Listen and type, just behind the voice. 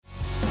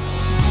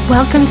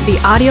Welcome to the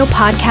audio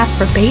podcast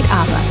for Beit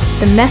Abba,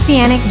 the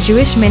Messianic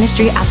Jewish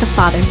ministry at the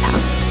Father's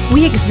house.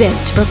 We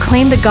exist to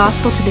proclaim the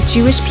gospel to the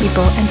Jewish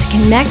people and to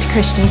connect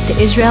Christians to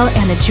Israel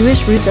and the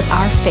Jewish roots of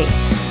our faith.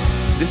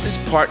 This is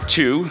part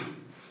 2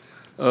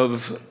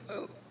 of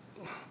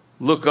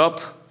Look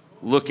Up,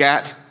 Look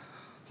At,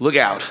 Look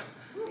Out.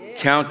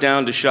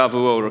 Countdown to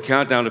Shavuot, or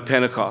Countdown to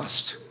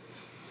Pentecost.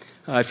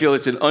 I feel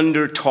it's an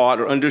under-taught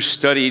or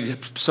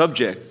understudied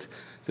subject,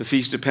 the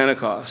Feast of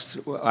Pentecost.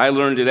 I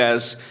learned it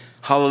as,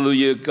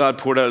 hallelujah, God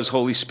poured out his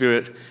Holy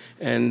Spirit,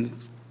 and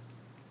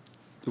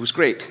it was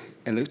great.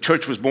 And the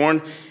church was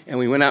born, and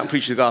we went out and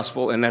preached the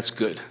gospel, and that's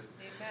good.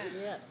 Amen.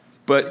 Yes.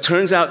 But it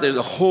turns out there's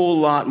a whole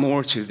lot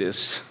more to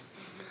this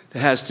that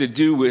has to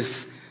do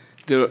with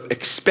the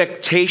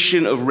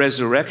expectation of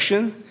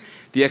resurrection,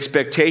 the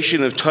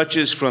expectation of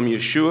touches from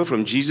Yeshua,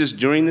 from Jesus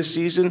during the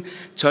season,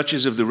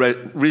 touches of the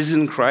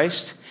risen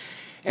Christ,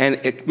 and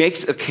it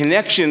makes a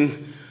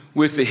connection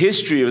with the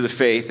history of the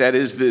faith, that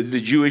is the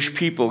Jewish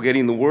people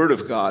getting the word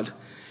of God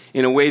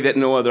in a way that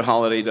no other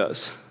holiday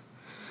does.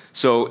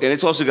 So, and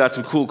it's also got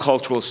some cool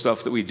cultural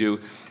stuff that we do.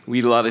 We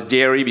eat a lot of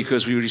dairy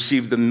because we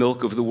received the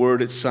milk of the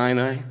word at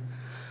Sinai.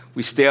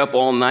 We stay up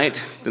all night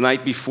the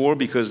night before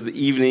because the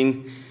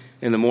evening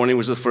and the morning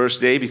was the first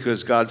day,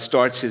 because God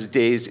starts his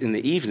days in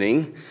the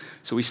evening.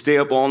 So we stay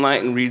up all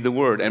night and read the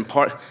word. And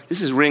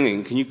this is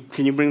ringing. Can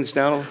you bring this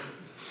down?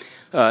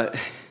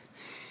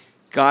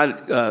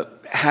 God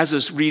has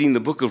us reading the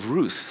book of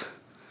Ruth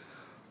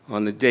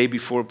on the day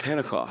before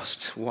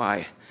Pentecost.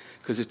 Why?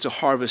 Because it's a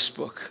harvest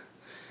book.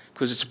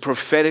 Because it's a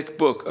prophetic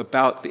book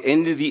about the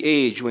end of the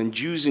age when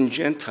Jews and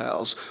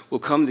Gentiles will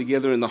come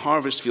together in the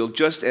harvest field,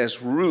 just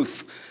as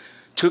Ruth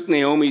took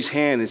Naomi's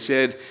hand and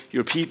said,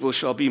 your people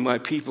shall be my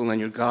people and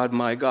your God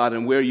my God,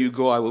 and where you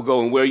go I will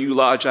go, and where you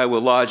lodge I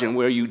will lodge, and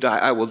where you die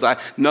I will die.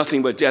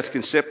 Nothing but death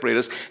can separate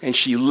us. And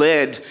she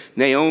led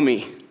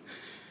Naomi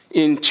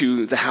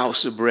into the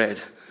house of bread.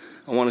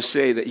 I want to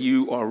say that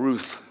you are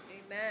Ruth.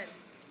 Amen.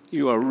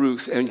 You are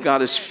Ruth, and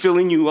God is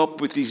filling you up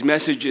with these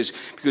messages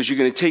because you're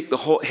going to take the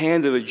whole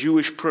hand of a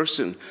Jewish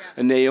person,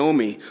 a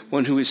Naomi,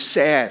 one who is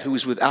sad, who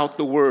is without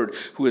the word,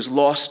 who has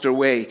lost her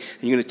way,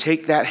 and you're going to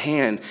take that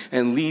hand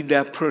and lead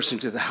that person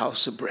to the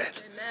house of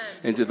bread. Amen.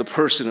 And to the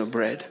person of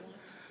bread.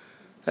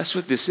 That's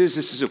what this is.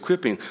 This is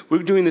equipping.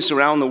 We're doing this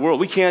around the world.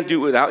 We can't do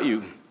it without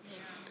you.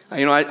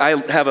 You know, I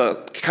have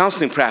a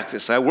counseling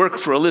practice. I work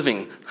for a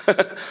living.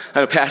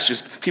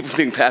 Pastors, people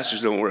think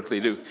pastors don't work. They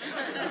do.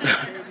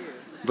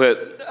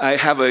 But I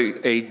have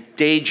a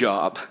day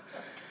job.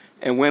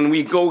 And when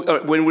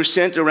we're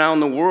sent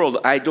around the world,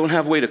 I don't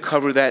have a way to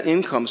cover that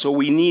income. So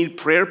we need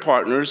prayer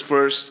partners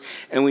first,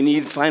 and we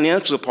need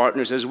financial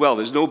partners as well.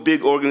 There's no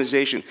big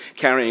organization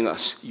carrying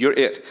us. You're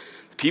it.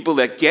 The people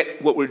that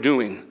get what we're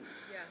doing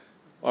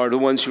are the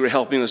ones who are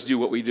helping us do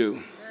what we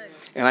do.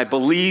 And I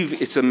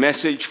believe it's a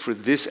message for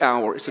this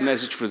hour. It's a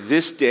message for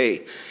this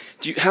day.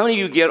 How many of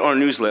you get our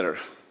newsletter?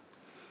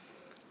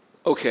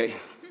 Okay.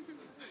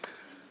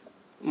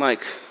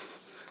 Mike,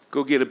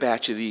 go get a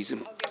batch of these.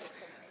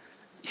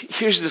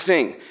 Here's the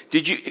thing.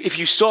 If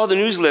you saw the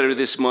newsletter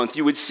this month,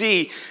 you would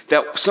see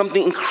that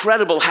something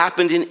incredible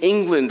happened in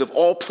England, of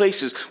all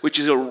places, which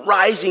is a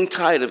rising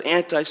tide of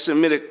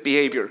anti-Semitic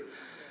behavior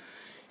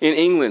in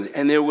England.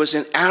 And there was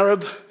an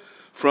Arab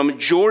from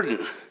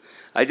Jordan,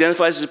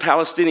 identifies as a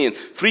Palestinian.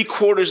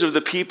 3/4 of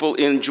the people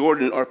in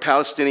Jordan are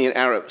Palestinian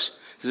Arabs.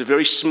 They're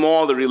very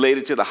small. They're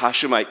related to the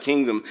Hashemite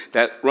kingdom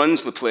that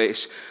runs the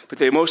place. But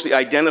they mostly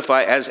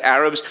identify as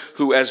Arabs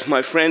who, as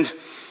my friend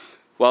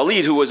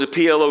Walid, who was a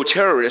PLO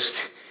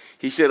terrorist,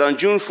 he said, on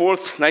June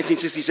 4th,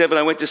 1967,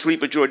 I went to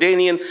sleep a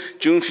Jordanian.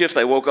 June 5th,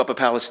 I woke up a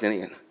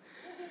Palestinian.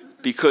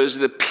 Because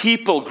the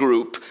people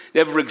group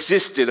never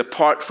existed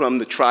apart from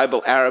the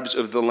tribal Arabs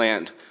of the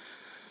land.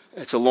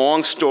 It's a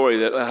long story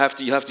that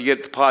you have to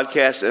get the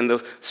podcast and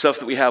the stuff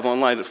that we have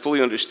online to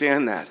fully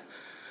understand that.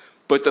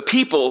 But the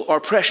people are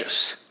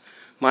precious,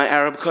 my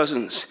Arab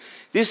cousins.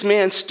 This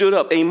man stood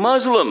up, a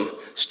Muslim,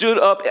 stood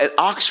up at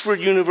Oxford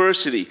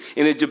University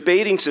in a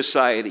debating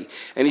society.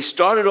 And he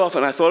started off,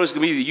 and I thought it was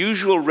going to be the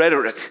usual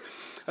rhetoric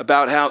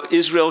about how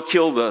Israel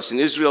killed us, and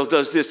Israel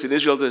does this, and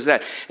Israel does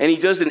that. And he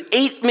does an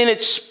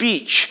 8-minute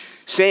speech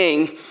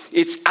saying,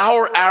 it's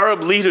our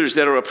Arab leaders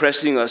that are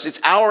oppressing us. It's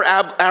our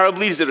Arab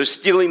leaders that are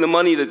stealing the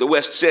money that the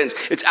West sends.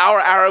 It's our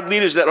Arab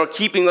leaders that are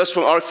keeping us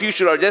from our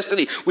future, our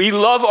destiny. We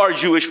love our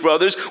Jewish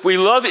brothers. We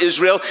love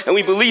Israel, and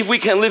we believe we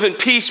can live in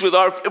peace with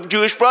our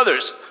Jewish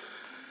brothers.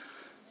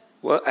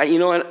 Well,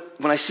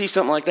 when I see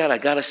something like that, I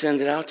got to send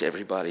it out to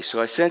everybody.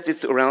 So I sent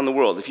it around the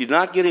world. If you're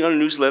not getting our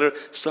newsletter,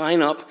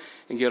 sign up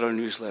and get our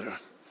newsletter.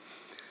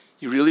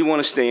 You really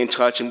want to stay in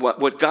touch. And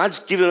what God's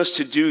given us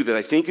to do that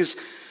I think is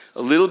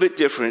a little bit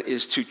different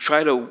is to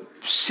try to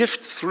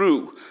sift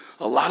through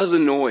a lot of the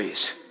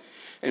noise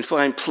and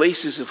find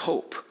places of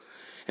hope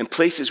and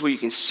places where you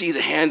can see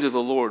the hand of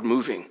the Lord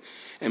moving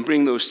and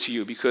bring those to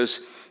you. Because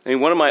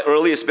one of my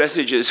earliest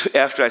messages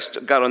after I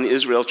got on the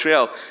Israel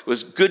trail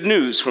was good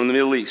news from the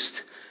Middle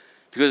East.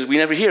 Because we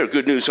never hear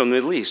good news from the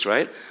Middle East,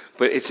 right?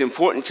 But it's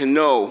important to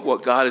know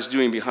what God is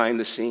doing behind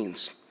the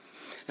scenes.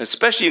 and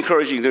especially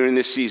encouraging during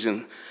this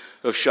season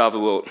of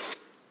Shavuot.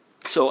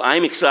 So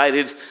I'm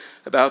excited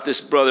about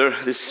this brother,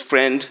 this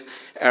friend,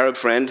 Arab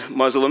friend,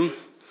 Muslim,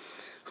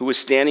 who was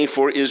standing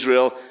for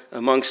Israel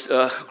amongst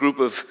a group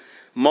of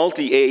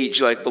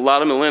multi-age, like a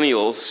lot of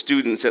millennial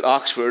students at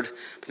Oxford,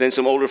 but then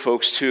some older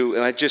folks too.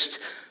 And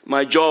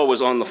my jaw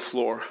was on the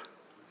floor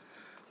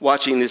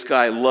watching this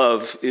guy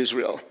love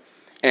Israel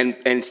and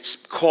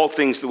call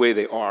things the way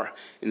they are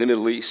in the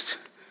Middle East.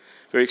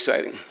 Very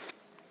exciting.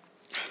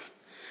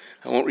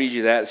 I won't read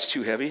you that, it's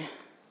too heavy.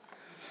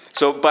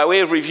 So by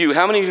way of review,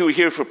 how many of you were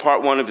here for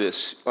part one of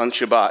this on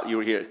Shabbat? You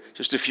were here,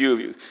 just a few of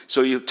you.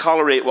 So you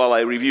tolerate while I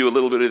review a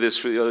little bit of this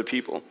for the other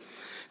people.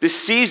 This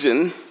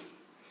season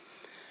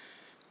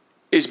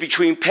is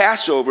between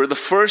Passover, the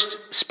first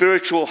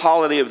spiritual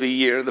holiday of the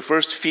year, the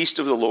first feast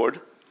of the Lord,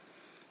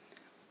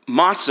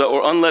 matzah,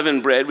 or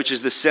unleavened bread, which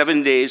is the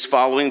 7 days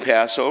following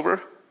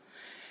Passover,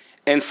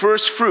 and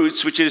first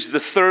fruits, which is the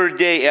third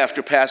day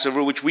after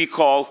Passover, which we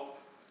call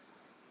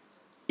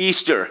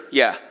Easter.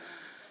 Yeah.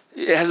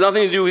 It has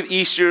nothing to do with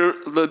Easter.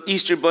 The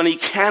Easter bunny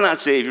cannot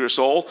save your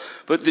soul,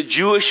 but the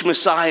Jewish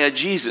Messiah,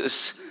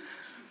 Jesus,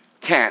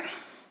 can.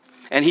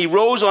 And he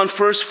rose on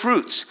first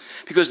fruits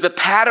because the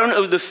pattern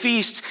of the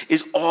feast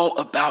is all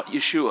about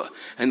Yeshua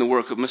and the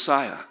work of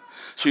Messiah.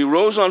 So he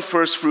rose on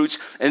first fruits,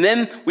 and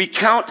then we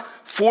count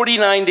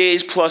 49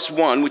 days plus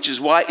 1, which is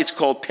why it's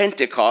called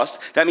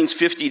Pentecost. That means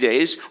 50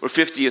 days or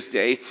 50th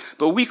day.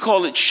 But we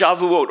call it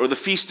Shavuot, or the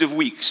Feast of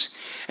Weeks.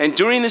 And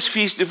during this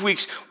Feast of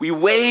Weeks, we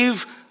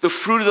wave the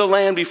fruit of the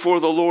land before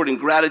the Lord in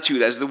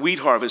gratitude as the wheat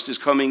harvest is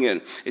coming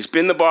in. It's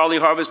been the barley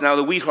harvest, now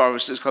the wheat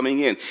harvest is coming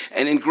in.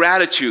 And in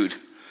gratitude,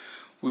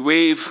 we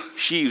wave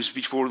sheaves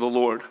before the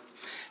Lord.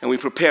 And we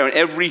prepare, and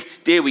every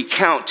day we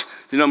count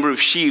the number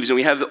of sheaves, and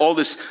we have all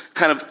this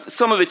kind of,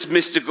 some of it's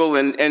mystical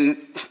and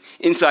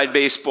inside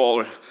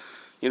baseball, or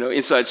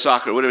inside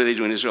soccer, whatever they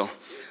do in Israel.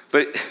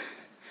 But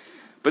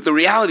the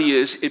reality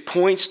is, it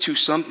points to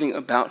something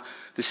about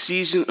the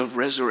season of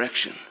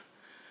resurrection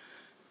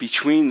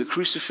between the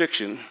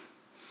crucifixion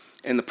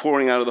and the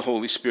pouring out of the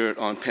Holy Spirit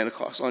on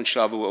Pentecost, on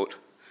Shavuot.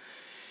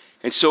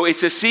 And so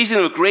it's a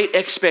season of great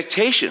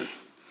expectation.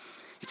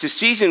 It's a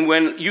season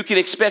when you can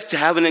expect to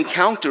have an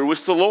encounter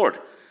with the Lord,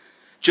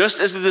 just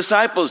as the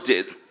disciples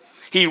did.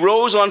 He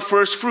rose on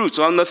first fruits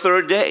on the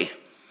third day.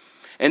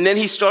 And then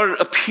he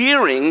started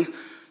appearing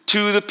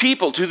to the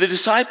people, to the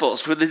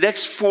disciples, for the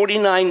next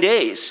 49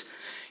 days.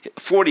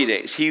 40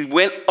 days. He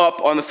went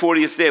up on the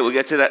 40th day. We'll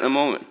get to that in a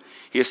moment.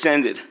 He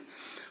ascended.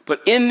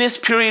 But in this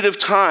period of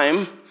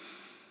time,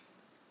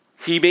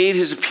 he made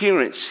his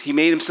appearance. He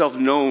made himself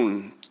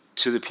known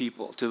to the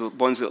people, to the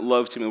ones that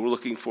loved him and were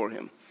looking for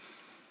him.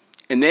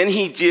 And then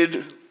he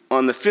did,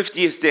 on the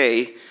 50th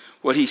day,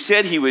 what he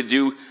said he would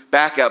do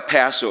back at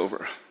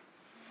Passover.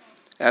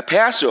 At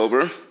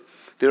Passover,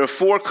 there are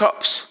 4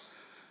 cups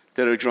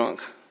that are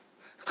drunk.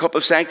 The cup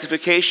of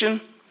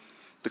sanctification,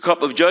 the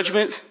cup of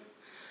judgment,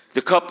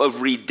 the cup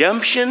of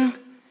redemption,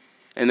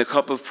 and the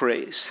cup of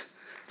praise.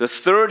 The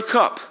third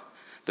cup,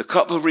 the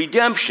cup of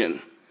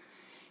redemption,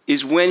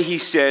 is when he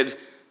said,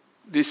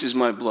 "This is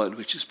my blood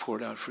which is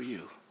poured out for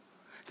you."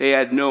 They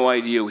had no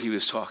idea what he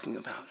was talking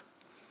about,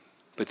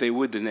 but they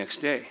would the next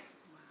day.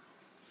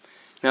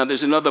 Now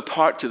there's another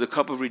part to the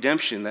cup of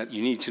redemption that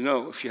you need to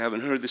know if you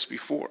haven't heard this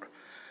before.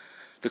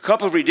 The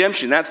cup of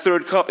redemption, that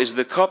third cup, is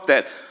the cup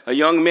that a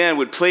young man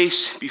would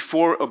place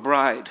before a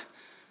bride.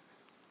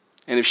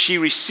 And if she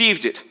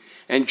received it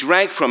and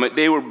drank from it,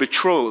 they were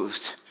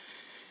betrothed.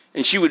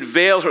 And she would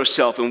veil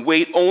herself and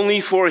wait only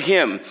for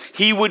him.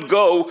 He would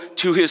go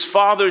to his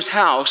father's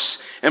house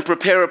and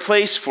prepare a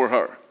place for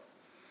her.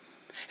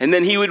 And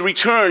then he would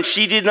return.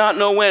 She did not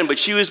know when, but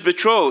she was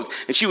betrothed.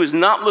 And she was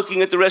not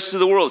looking at the rest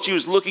of the world. She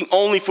was looking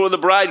only for the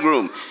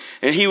bridegroom.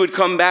 And he would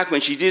come back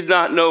when she did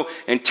not know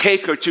and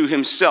take her to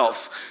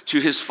himself, to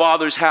his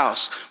father's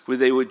house where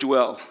they would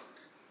dwell.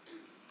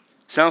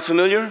 Sound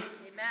familiar?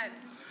 Amen.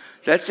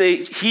 That's a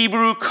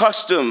Hebrew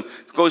custom.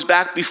 It goes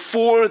back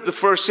before the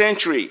first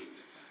century.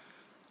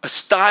 A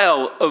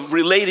style of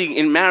relating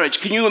in marriage.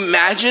 Can you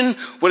imagine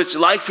what it's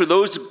like for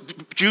those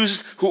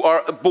Jews who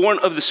are born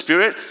of the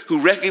Spirit,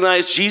 who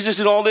recognize Jesus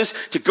in all this,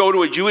 to go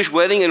to a Jewish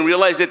wedding and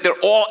realize that they're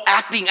all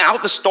acting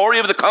out the story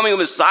of the coming of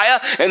Messiah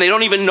and they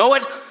don't even know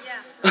it?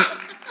 Yeah, that's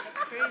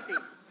crazy.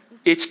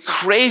 It's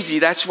crazy.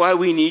 That's why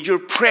we need your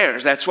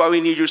prayers. That's why we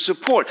need your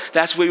support.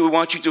 That's why we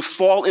want you to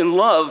fall in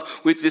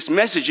love with this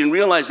message and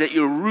realize that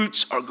your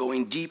roots are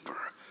going deeper,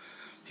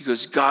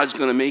 because God's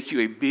going to make you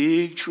a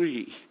big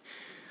tree.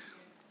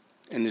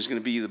 And there's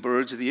going to be the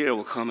birds of the air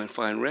will come and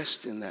find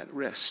rest in that.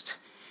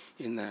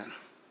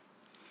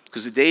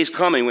 Because the day is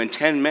coming when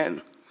 10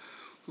 men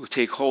will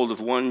take hold of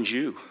one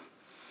Jew,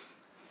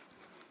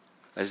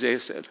 Isaiah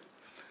said,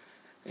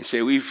 and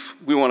say, we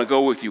want to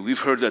go with you. We've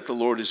heard that the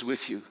Lord is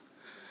with you.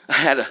 I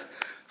had a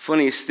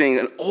funniest thing,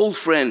 an old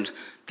friend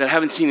that I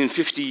haven't seen in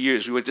 50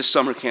 years. We went to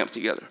summer camp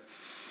together.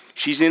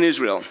 She's in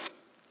Israel.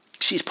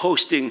 She's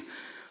posting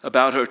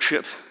about her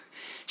trip.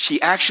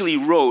 She actually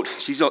wrote,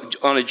 she's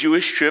on a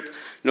Jewish trip,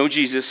 no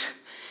Jesus.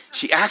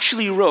 She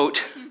actually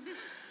wrote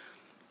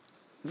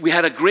we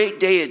had a great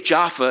day at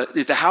Jaffa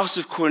at the house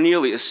of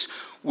Cornelius,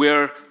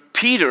 where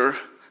Peter,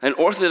 an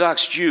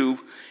Orthodox Jew,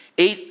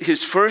 ate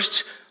his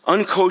first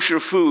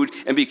unkosher food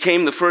and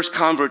became the first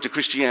convert to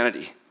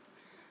Christianity.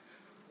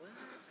 Lord,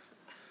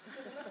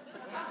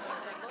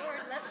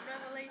 let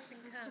revelation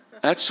come.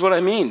 That's what I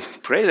mean.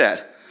 Pray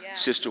that,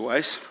 Sister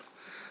Weiss.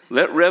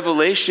 Let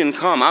revelation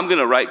come. I'm going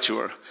to write to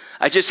her.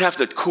 I just have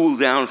to cool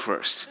down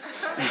first.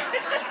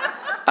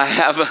 I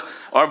have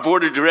our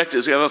board of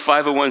directors. We have a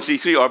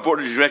 501c3. Our board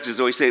of directors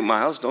always say,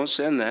 Myles, don't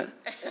send that.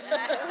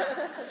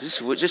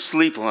 Just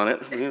sleep on it.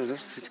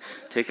 Just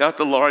take out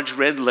the large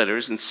red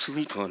letters and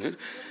sleep on it.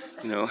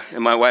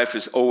 And my wife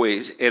is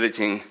always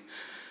editing.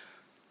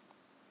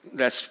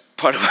 That's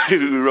part of why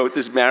we wrote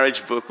this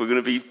marriage book. We're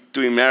going to be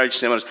doing marriage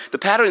seminars. The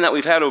pattern that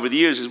we've had over the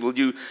years is we'll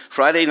do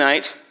Friday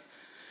night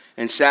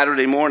and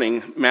Saturday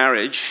morning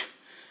marriage,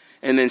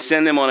 and then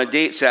send them on a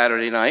date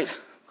Saturday night.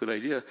 Good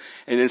idea.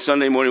 And then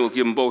Sunday morning we'll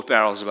give them both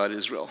barrels about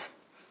Israel.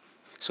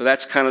 So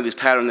that's kind of this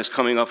pattern that's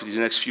coming up for these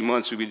next few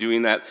months. We'll be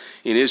doing that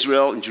in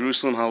Israel, in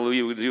Jerusalem,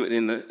 hallelujah. We'll do it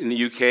in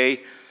the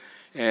UK,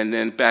 and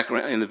then back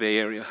around in the Bay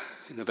Area,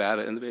 in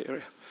Nevada, in the Bay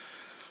Area.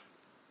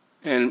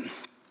 And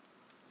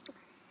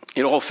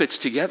it all fits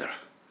together.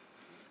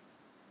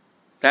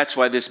 That's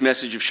why this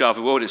message of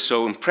Shavuot is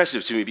so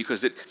impressive to me,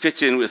 because it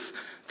fits in with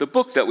the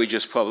book that we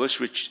just published,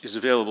 which is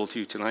available to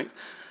you tonight.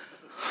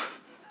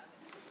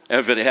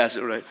 Everybody has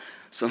it, right?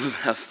 Some of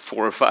them have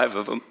 4 or 5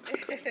 of them,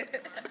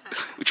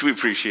 which we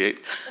appreciate.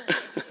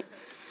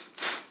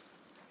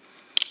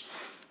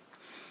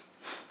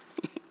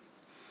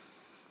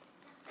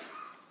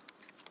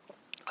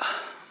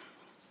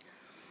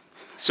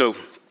 So,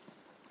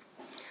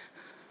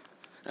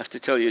 I have to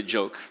tell you a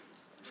joke.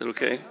 Is that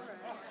okay?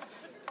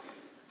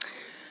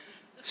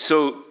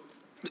 So,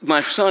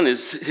 my son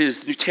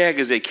his new tag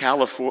is a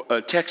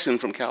Texan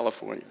from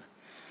California,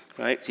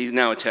 right? He's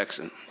now a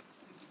Texan.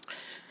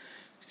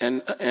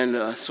 And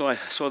so I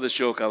saw this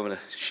joke I want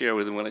to share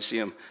with him when I see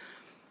him.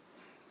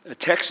 A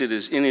Texan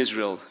is in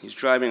Israel. He's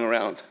driving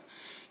around.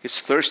 He's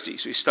thirsty,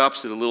 so he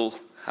stops at a little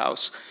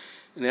house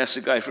and asks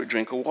the guy for a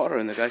drink of water.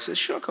 And the guy says,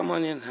 sure, come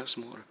on in, have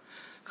some water.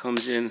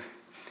 Comes in,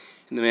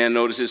 and the man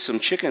notices some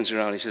chickens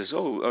around. He says,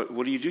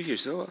 what do you do here? He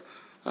says,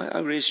 I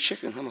raise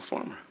chicken. I'm a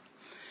farmer.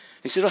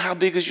 He said, how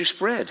big is your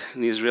spread?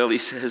 And the Israeli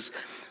says,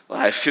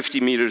 I have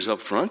 50 meters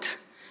up front,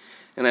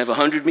 and I have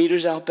 100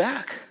 meters out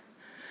back.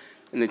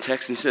 And the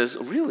Texan says,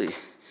 oh, really?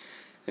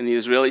 And the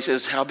Israeli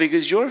says, how big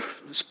is your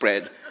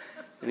spread?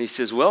 And he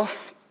says, well,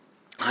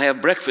 I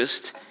have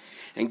breakfast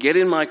and get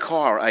in my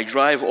car. I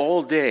drive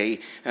all day,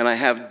 and I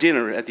have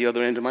dinner at the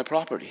other end of my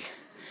property.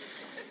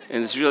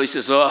 And the Israeli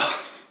says,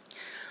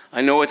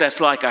 I know what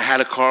that's like. I had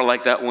a car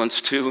like that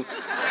once, too.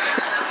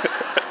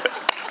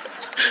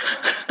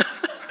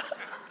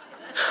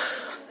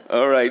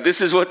 All right,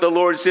 this is what the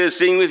Lord says.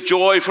 Sing with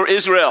joy for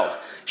Israel.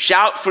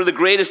 Shout for the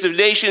greatest of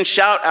nations.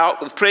 Shout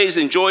out with praise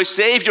and joy.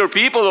 Save your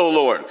people, O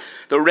Lord,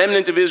 the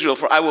remnant of Israel.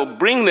 For I will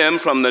bring them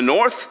from the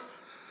north.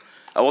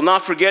 I will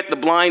not forget the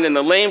blind and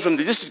the lame from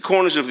the distant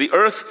corners of the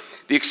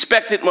earth. The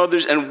expectant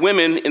mothers and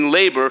women in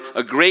labor,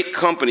 a great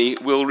company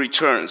will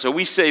return. So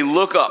we say,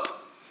 look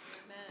up.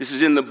 Amen. This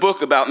is in the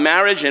book about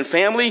marriage and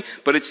family,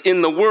 but it's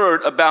in the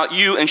word about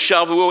you and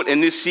Shavuot in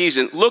this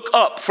season. Look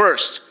up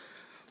first.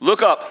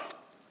 Look up.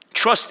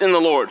 Trust in the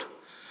Lord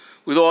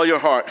with all your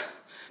heart.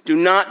 Do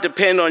not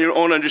depend on your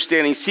own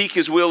understanding. Seek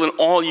his will in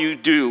all you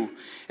do,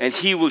 and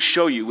he will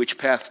show you which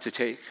path to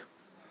take.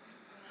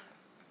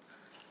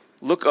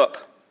 Look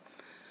up.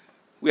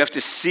 We have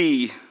to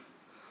see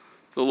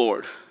the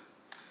Lord.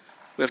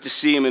 We have to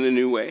see him in a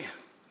new way.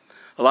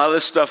 A lot of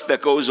the stuff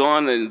that goes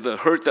on and the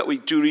hurt that we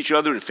do to each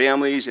other in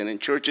families and in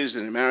churches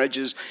and in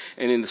marriages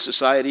and in the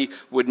society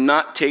would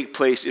not take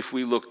place if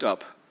we looked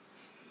up.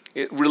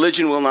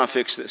 Religion will not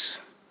fix this.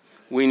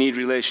 We need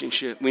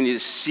relationship. We need to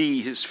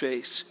see his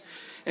face.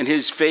 And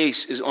his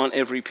face is on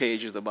every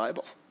page of the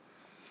Bible.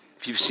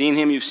 If you've seen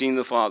him, you've seen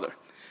the Father.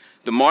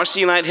 The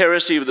Marcionite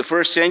heresy of the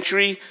first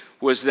century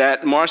was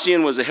that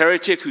Marcion was a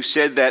heretic who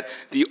said that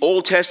the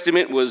Old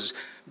Testament was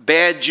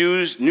bad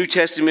Jews, New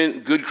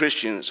Testament, good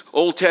Christians.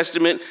 Old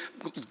Testament,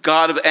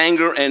 God of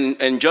anger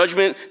and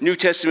judgment. New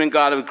Testament,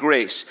 God of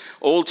grace.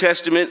 Old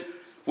Testament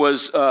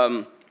was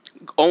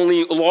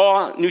only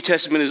law. New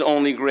Testament is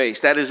only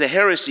grace. That is a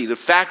heresy. The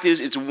fact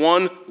is, it's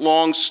one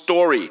long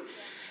story.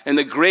 And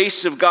the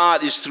grace of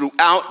God is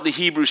throughout the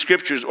Hebrew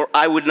Scriptures, or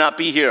I would not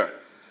be here.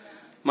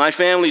 My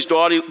family's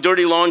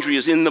dirty laundry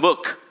is in the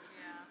book.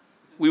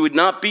 We would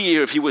not be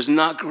here if he was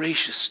not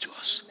gracious to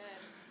us.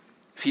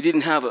 If he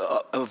didn't have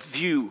a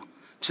view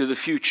to the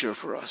future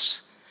for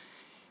us.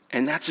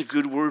 And that's a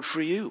good word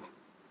for you.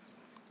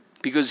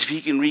 Because if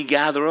he can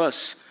regather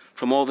us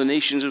from all the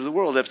nations of the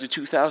world after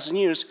 2,000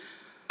 years,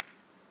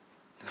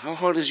 how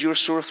hard is your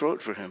sore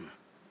throat for him?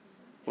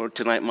 Or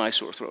tonight, my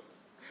sore throat.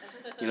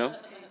 You know?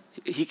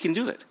 He can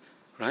do it,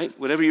 right?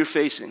 Whatever you're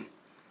facing,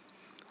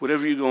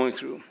 whatever you're going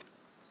through.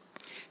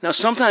 Now,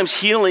 sometimes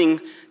healing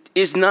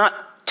is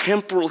not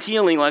temporal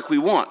healing like we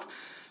want.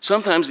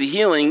 Sometimes the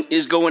healing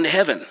is going to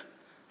heaven.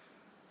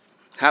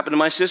 Happened to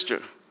my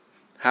sister.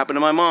 Happened to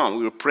my mom.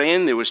 We were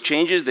praying. There was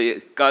changes.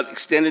 God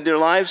extended their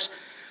lives.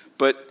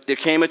 But there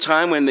came a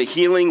time when the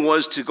healing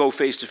was to go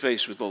face to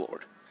face with the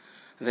Lord.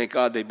 And thank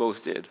God they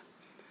both did.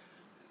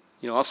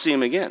 I'll see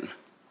him again,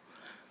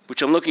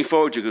 which I'm looking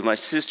forward to because my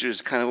sister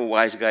is kind of a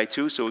wise guy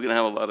too, so we're going to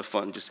have a lot of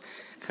fun just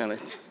kind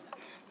of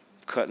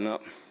cutting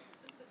up.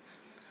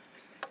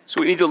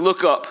 So we need to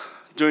look up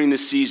during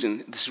this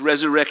season, this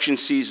resurrection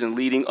season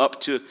leading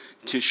up to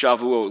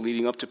Shavuot,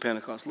 leading up to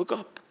Pentecost. Look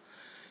up.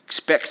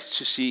 Expect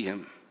to see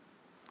him.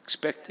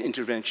 Expect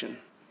intervention.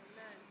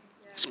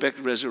 Expect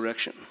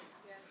resurrection.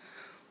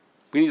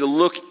 We need to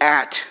look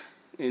at,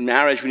 in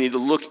marriage, we need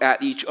to look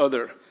at each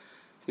other.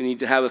 We need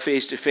to have a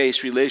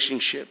face-to-face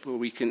relationship where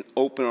we can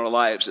open our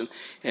lives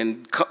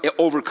and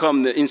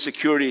overcome the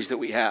insecurities that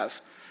we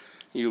have.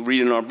 You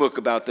read in our book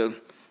about the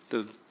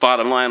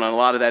bottom line on a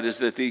lot of that is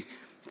that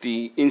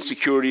the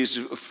insecurities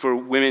for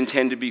women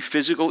tend to be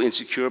physical,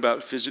 insecure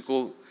about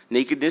physical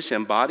nakedness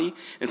and body,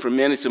 and for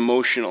men it's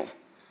emotional.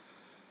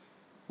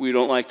 We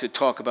don't like to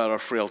talk about our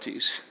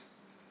frailties.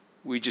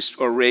 We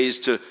just are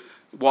raised to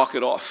walk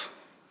it off,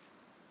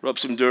 rub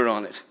some dirt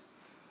on it,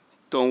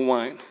 don't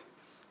whine,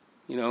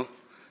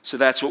 So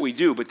that's what we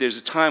do. But there's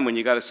a time when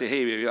you got to say,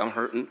 hey, baby, I'm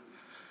hurting.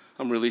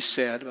 I'm really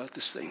sad about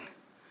this thing.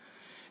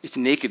 It's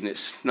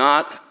nakedness.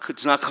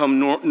 It's not come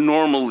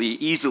normally,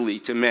 easily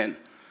to men.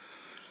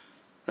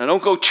 Now,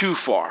 don't go too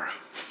far.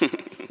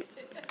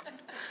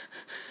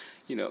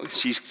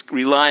 She's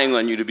relying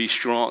on you to be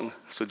strong.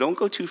 So don't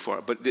go too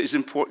far. But it's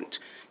important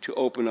to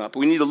open up.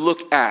 We need to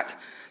look at.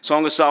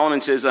 Song of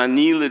Solomon says,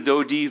 Ani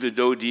lidodi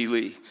vidodi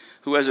li.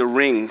 Who has a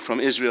ring from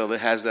Israel that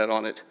has that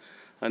on it?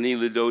 Ani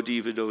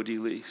lidodi vidodi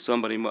li.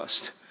 Somebody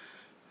must.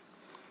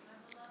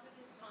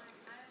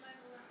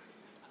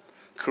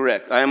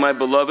 Correct. I am my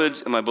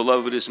beloved, and my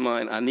beloved is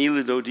mine. Ani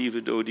lidodi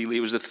vidodi li.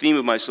 It was the theme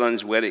of my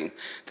son's wedding.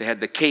 They had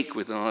the cake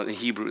with it on it in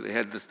Hebrew. They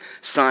had the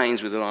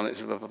signs with it on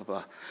it. Blah, blah,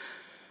 blah.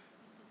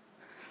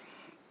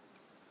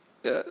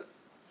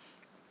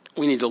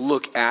 We need to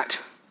look at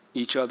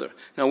each other.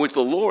 Now, with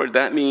the Lord,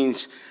 that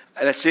means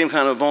that same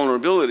kind of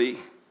vulnerability.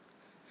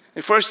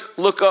 And first,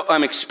 look up,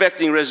 I'm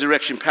expecting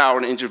resurrection power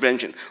and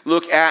intervention.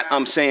 Look at,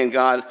 I'm saying,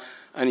 God,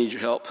 I need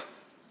your help.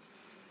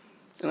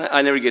 And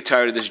I never get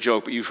tired of this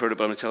joke, but you've heard it,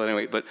 but I'm going to tell it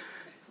anyway. But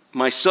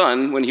my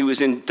son, when he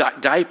was in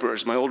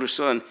diapers, my older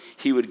son,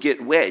 he would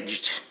get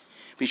wedged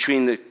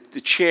between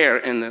the chair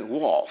and the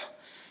wall.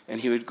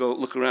 And he would go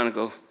look around and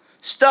go,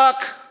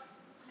 stuck,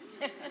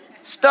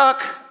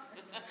 stuck.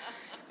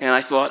 And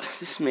I thought,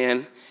 this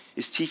man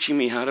is teaching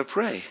me how to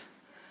pray.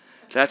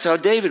 That's how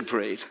David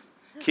prayed.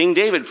 King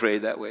David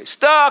prayed that way.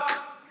 Stuck!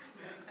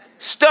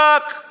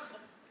 Stuck!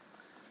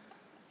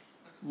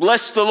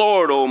 Bless the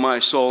Lord, O my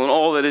soul, and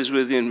all that is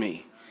within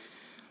me.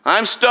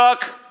 I'm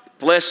stuck.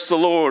 Bless the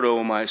Lord,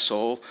 O my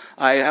soul.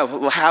 I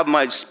have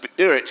my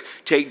spirit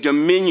take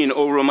dominion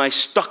over my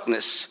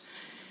stuckness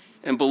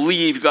and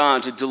believe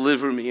God to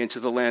deliver me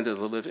into the land of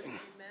the living. Amen.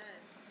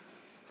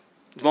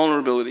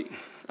 Vulnerability.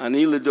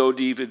 Ani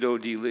lidodi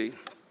vidodi li.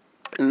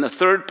 And the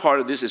third part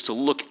of this is to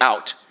look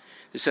out.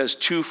 This has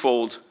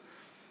twofold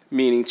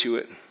meaning to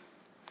it.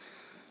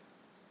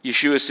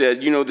 Yeshua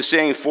said, the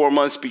saying 4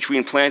 months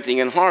between planting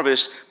and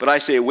harvest, but I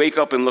say wake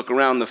up and look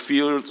around. The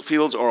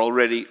fields are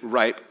already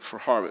ripe for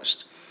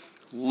harvest.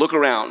 Look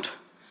around.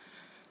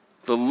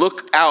 The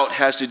look out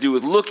has to do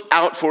with look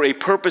out for a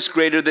purpose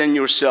greater than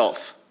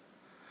yourself.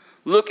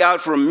 Look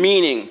out for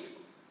meaning.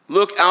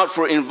 Look out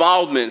for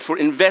involvement, for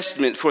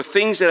investment, for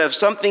things that have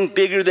something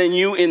bigger than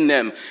you in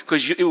them,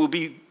 because it will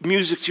be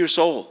music to your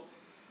soul.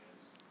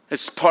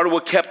 It's part of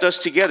what kept us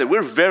together.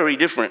 We're very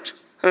different.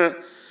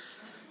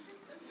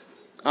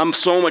 I'm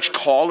so much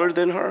taller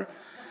than her.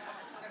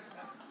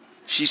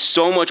 She's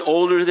so much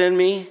older than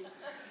me.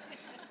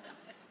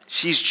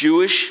 She's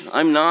Jewish.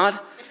 I'm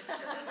not.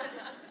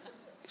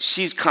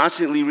 She's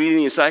constantly reading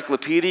the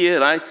encyclopedia,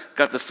 and I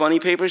got the funny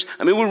papers.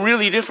 We're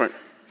really different.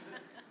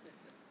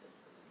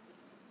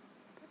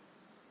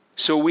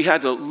 So we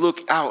had to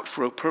look out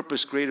for a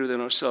purpose greater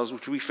than ourselves,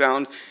 which we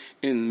found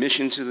in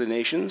mission to the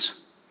nations,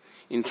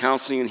 in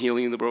counseling and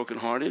healing the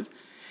brokenhearted,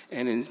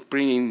 and in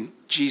bringing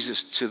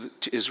Jesus to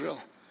Israel,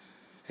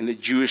 and the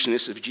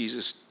Jewishness of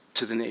Jesus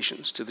to the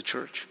nations, to the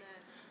church.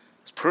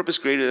 It's purpose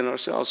greater than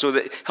ourselves. So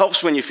that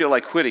helps when you feel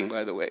like quitting,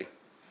 by the way.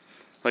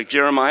 Like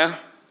Jeremiah,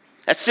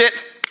 that's it,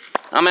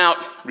 I'm out,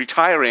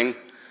 retiring.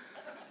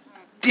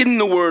 Didn't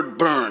the word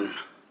burn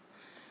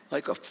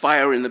like a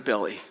fire in the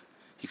belly?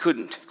 He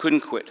couldn't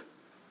quit.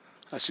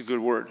 That's a good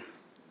word.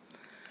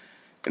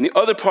 And the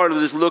other part of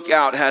this look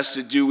out has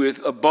to do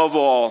with, above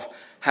all,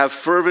 have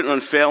fervent,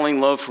 unfailing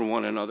love for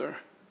one another.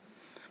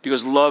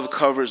 Because love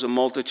covers a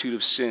multitude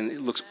of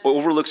sin. It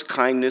overlooks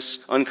kindness,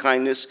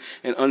 unkindness,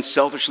 and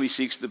unselfishly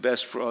seeks the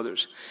best for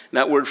others. And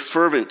that word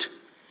fervent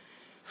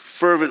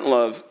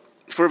love,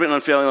 fervent,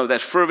 unfailing love,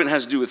 that fervent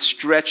has to do with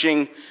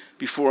stretching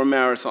before a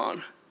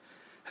marathon.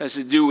 Has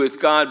to do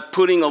with God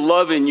putting a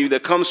love in you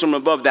that comes from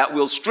above that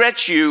will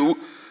stretch you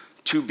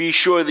to be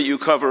sure that you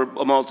cover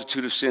a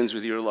multitude of sins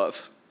with your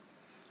love.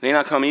 It may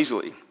not come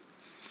easily.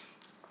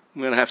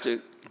 We're going to have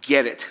to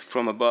get it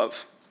from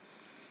above,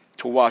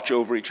 to watch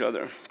over each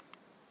other.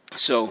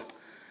 So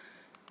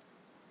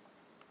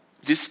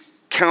this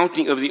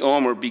counting of the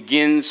Omer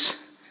begins,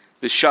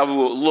 the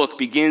Shavuot look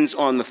begins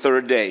on the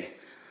third day,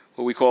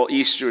 what we call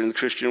Easter in the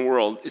Christian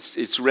world.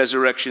 It's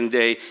Resurrection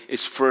Day.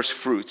 It's first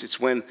fruits. It's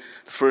when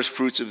the first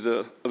fruits of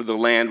the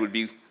land would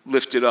be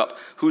lifted up.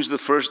 Who's the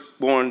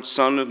firstborn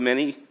son of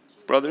many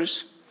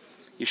brothers?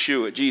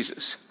 Yeshua,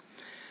 Jesus.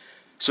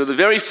 So the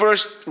very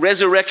first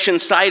resurrection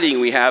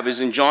sighting we have is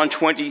in John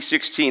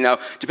 20:16. Now,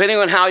 depending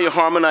on how you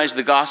harmonize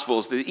the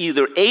Gospels, there are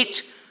either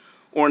 8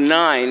 or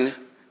 9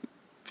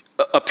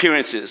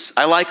 appearances.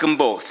 I like them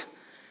both.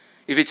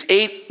 If it's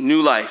 8,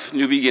 new life,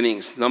 new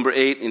beginnings. Number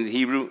 8 in the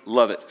Hebrew,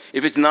 love it.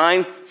 If it's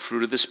 9,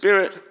 fruit of the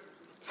Spirit.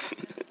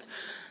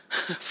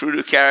 Fruit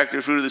of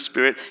character, fruit of the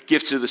Spirit,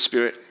 gifts of the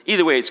Spirit.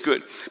 Either way, it's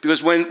good.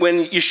 Because when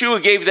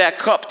Yeshua gave that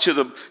cup to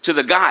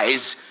the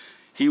guys,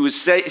 he's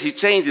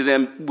saying to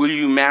them, will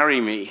you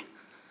marry me?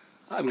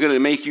 I'm going to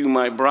make you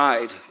my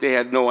bride. They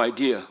had no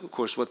idea, of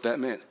course, what that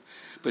meant.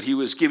 But he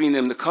was giving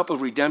them the cup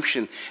of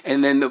redemption.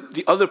 And then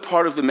the other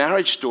part of the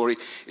marriage story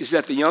is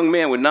that the young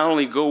man would not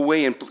only go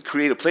away and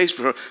create a place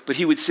for her, but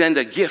he would send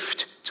a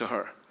gift to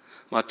her.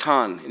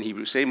 Matan in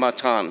Hebrew. Say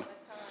matan.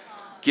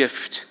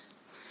 Gift.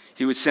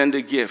 He would send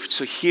a gift.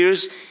 So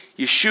here's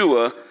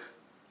Yeshua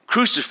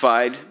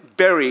crucified,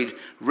 buried,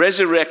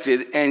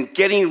 resurrected, and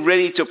getting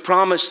ready to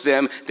promise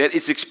them that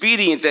it's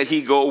expedient that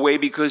he go away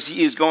because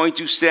he is going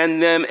to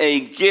send them a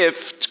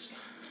gift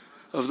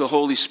of the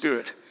Holy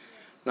Spirit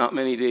not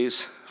many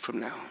days from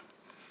now.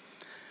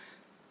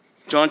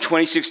 John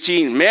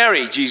 20:16,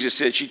 Mary, Jesus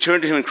said, she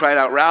turned to him and cried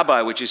out,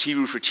 Rabbi, which is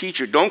Hebrew for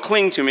teacher, don't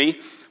cling to me,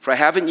 for I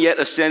haven't yet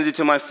ascended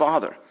to my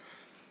Father.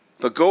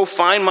 But go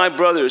find my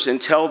brothers and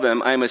tell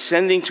them, I am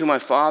ascending to my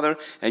Father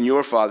and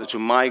your Father, to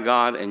my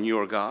God and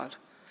your God.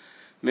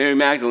 Mary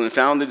Magdalene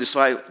found the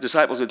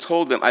disciples and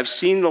told them, I've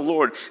seen the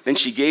Lord. Then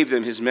she gave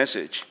them his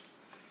message.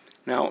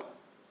 Now,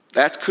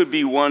 that could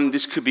be one,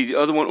 this could be the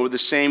other one, or the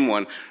same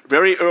one.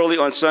 Very early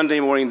on Sunday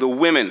morning, the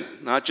women,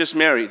 not just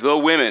Mary, the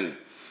women,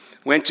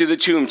 went to the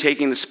tomb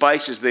taking the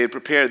spices they had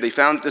prepared. They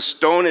found that the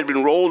stone had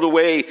been rolled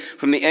away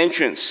from the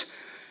entrance.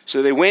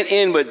 So they went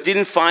in but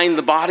didn't find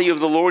the body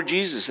of the Lord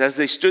Jesus. As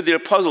they stood there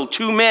puzzled,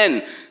 2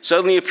 men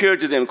suddenly appeared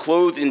to them,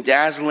 clothed in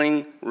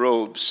dazzling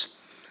robes.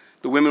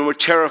 The women were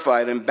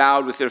terrified and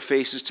bowed with their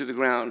faces to the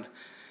ground.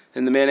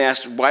 Then the men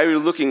asked, why are you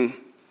looking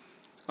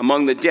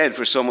among the dead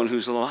for someone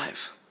who's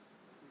alive?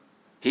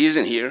 He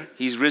isn't here.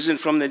 He's risen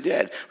from the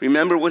dead.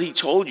 Remember what he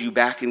told you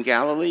back in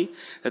Galilee?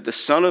 That the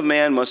Son of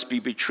Man must be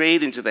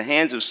betrayed into the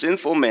hands of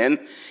sinful men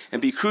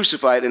and be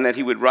crucified, and that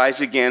he would rise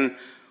again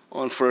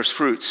on first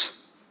fruits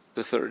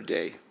the third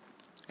day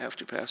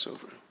after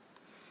Passover.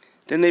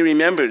 Then they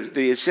remembered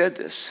they had said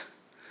this.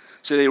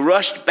 So they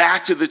rushed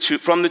back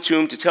from the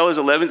tomb to tell his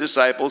 11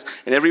 disciples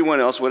and everyone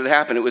else what had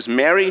happened. It was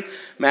Mary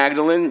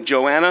Magdalene,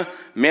 Joanna,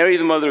 Mary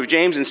the mother of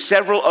James, and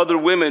several other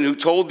women who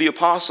told the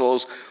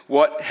apostles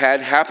what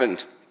had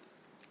happened.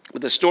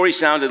 But the story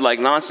sounded like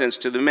nonsense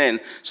to the men,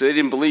 so they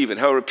didn't believe it.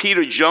 However,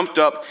 Peter jumped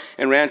up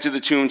and ran to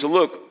the tomb to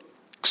look.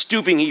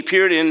 Stooping, he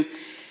peered in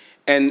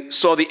and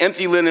saw the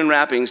empty linen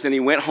wrappings. Then he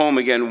went home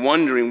again,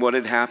 wondering what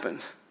had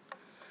happened.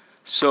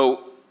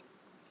 So,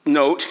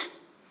 note,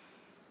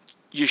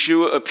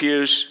 Yeshua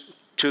appears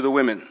to the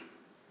women.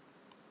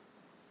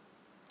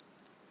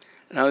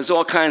 Now, there's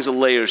all kinds of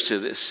layers to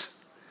this.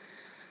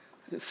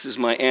 This is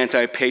my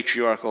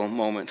anti-patriarchal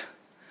moment.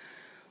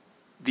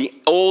 The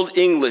Old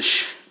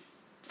English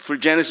for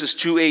Genesis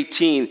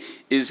 2:18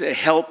 is a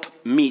help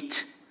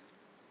meet.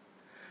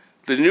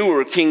 The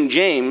newer King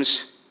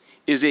James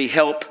is a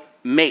help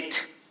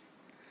mate.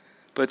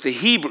 But the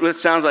Hebrew, it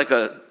sounds like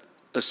a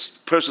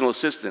personal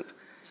assistant,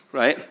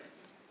 right?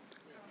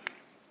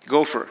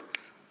 Gopher.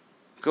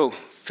 Go,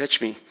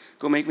 fetch me.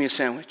 Go make me a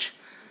sandwich.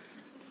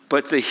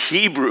 But the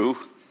Hebrew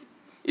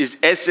is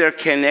eser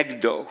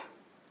kenegdo.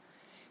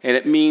 And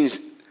it means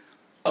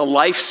a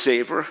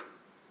lifesaver,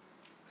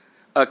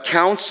 a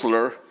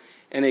counselor,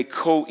 and a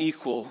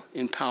co-equal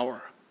in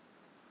power.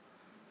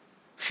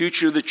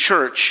 Future of the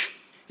church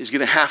is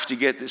going to have to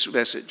get this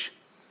message.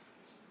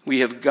 We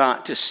have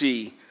got to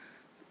see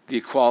the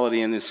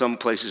equality and in some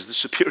places the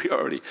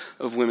superiority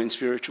of women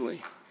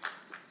spiritually.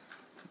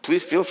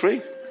 Please feel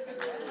free.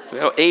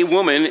 Well, a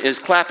woman is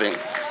clapping.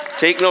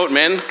 Take note,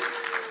 men.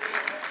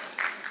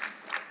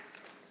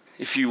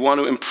 If you want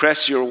to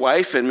impress your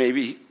wife and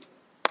maybe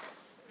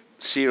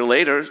see her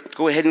later,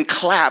 go ahead and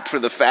clap for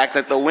the fact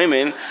that the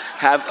women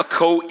have a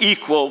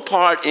co-equal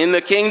part in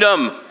the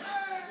kingdom.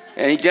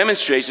 And he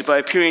demonstrates it by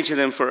appearing to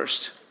them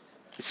first.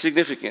 It's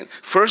significant.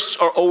 Firsts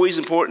are always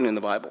important in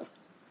the Bible.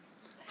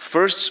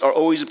 Firsts are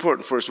always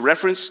important. First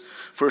reference,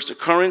 first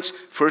occurrence,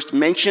 first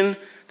mention,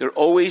 they're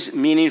always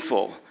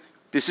meaningful.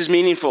 This is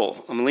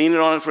meaningful. I'm leaning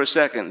on it for a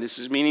second. This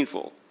is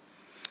meaningful.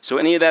 So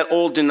any of that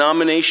old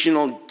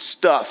denominational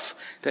stuff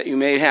that you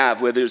may have,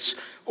 whether it's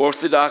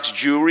Orthodox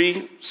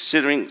Jewry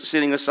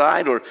sitting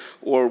aside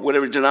or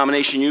whatever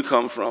denomination you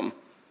come from,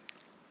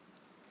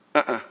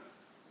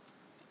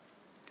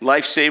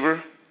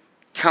 lifesaver,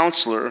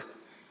 counselor,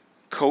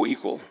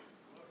 Co-equal.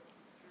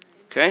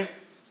 Okay?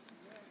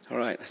 All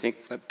right, I think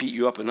I beat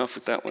you up enough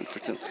with that one for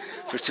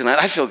tonight.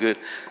 I feel good.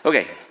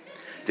 Okay.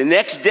 The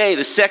next day,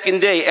 the second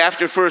day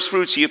after first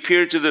fruits, he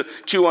appeared to the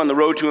two on the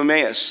road to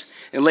Emmaus.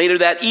 And later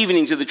that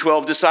evening to the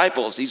 12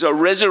 disciples. These are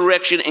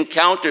resurrection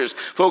encounters.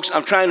 Folks,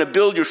 I'm trying to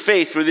build your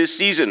faith for this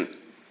season.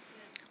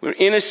 We're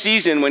in a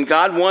season when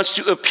God wants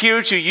to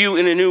appear to you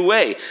in a new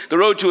way. The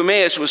road to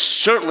Emmaus was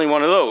certainly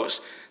one of those.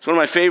 It's one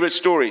of my favorite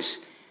stories.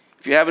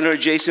 If you haven't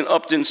heard Jason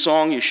Upton's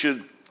song, you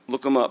should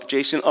look him up.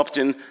 Jason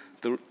Upton,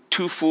 the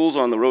two fools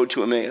on the road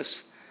to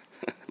Emmaus.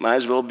 Might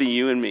as well be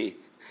you and me.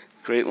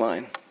 Great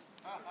line.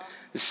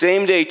 The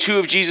same day, two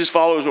of Jesus'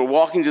 followers were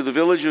walking to the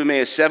village of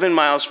Emmaus, 7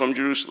 miles from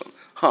Jerusalem.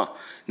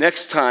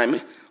 Next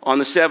time, on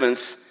the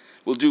 7th,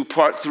 we'll do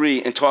part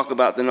 3 and talk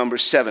about the number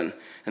 7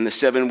 and the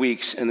 7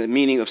 weeks and the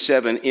meaning of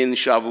 7 in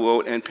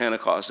Shavuot and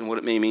Pentecost and what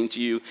it may mean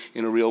to you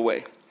in a real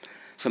way.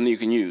 Something you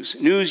can use.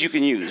 News you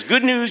can use.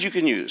 Good news you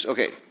can use.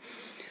 Okay.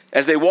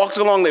 As they walked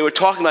along, they were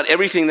talking about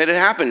everything that had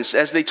happened.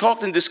 As they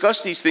talked and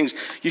discussed these things,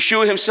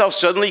 Yeshua himself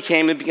suddenly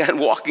came and began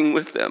walking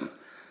with them.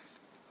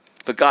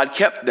 But God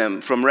kept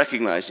them from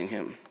recognizing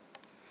him.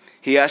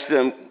 He asked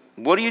them,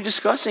 "What are you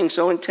discussing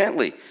so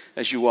intently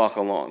as you walk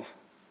along?"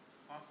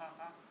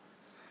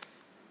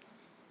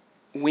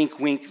 Wink,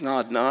 wink,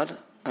 nod, nod.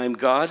 I'm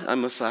God,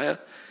 I'm Messiah.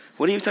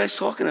 What are you guys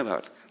talking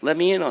about? Let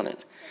me in on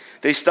it.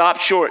 They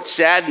stopped short,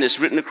 sadness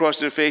written across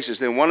their faces.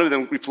 Then one of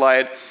them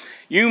replied,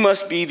 "You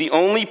must be the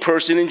only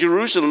person in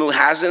Jerusalem who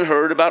hasn't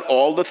heard about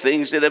all the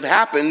things that have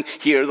happened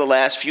here the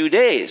last few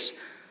days."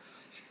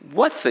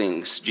 "What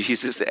things?"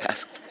 Jesus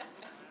asked.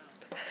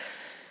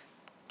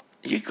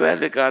 Are you glad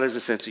that God has a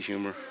sense of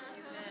humor?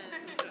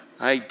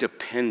 I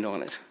depend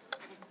on it.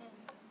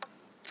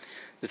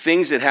 The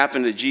things that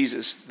happened to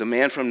Jesus, the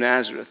man from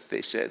Nazareth,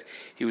 they said,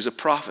 he was a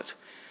prophet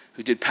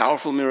who did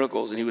powerful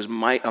miracles, and he was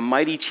a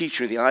mighty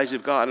teacher in the eyes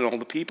of God and all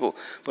the people.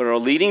 But our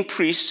leading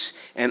priests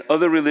and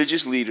other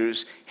religious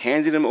leaders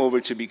handed him over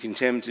to be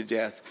condemned to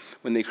death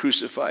when they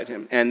crucified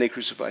him,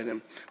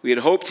 We had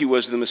hoped he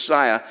was the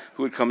Messiah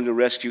who would come to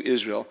rescue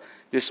Israel.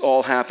 This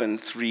all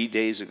happened 3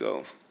 days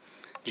ago.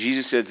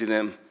 Jesus said to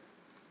them,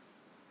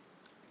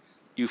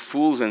 "You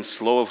fools and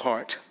slow of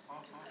heart,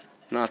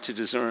 not to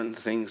discern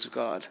the things of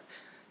God."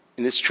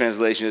 In this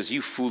translation, it says,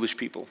 "You foolish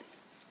people.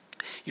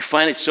 You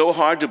find it so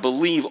hard to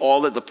believe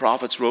all that the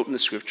prophets wrote in the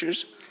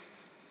scriptures?"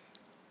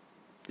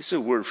 This is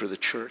a word for the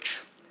church.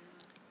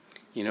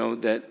 You know,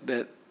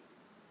 that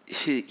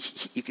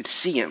you can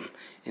see him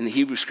in the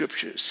Hebrew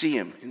scriptures, see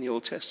him in the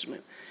Old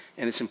Testament.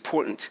 And it's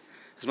important.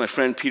 As my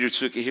friend Peter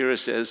Tsukahira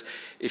says,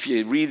 if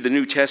you read the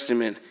New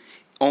Testament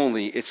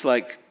only, it's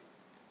like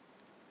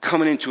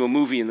coming into a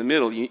movie in the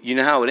middle. You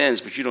know how it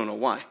ends, but you don't know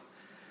why.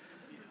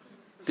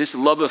 This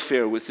love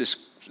affair with this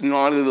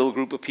naughty little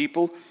group of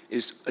people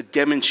is a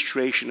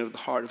demonstration of the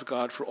heart of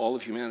God for all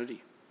of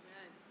humanity.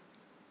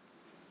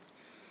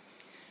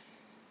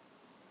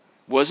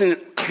 Wasn't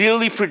it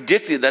clearly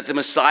predicted that the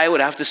Messiah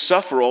would have to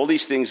suffer all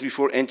these things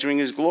before entering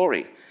his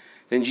glory?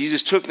 Then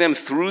Jesus took them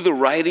through the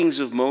writings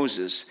of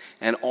Moses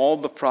and all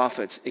the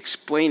prophets,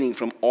 explaining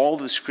from all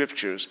the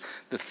scriptures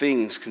the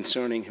things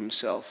concerning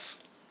himself.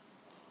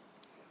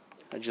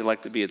 How'd you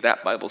like to be at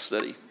that Bible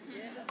study?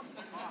 Yeah.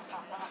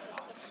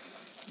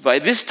 By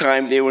this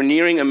time, they were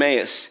nearing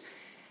Emmaus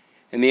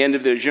and the end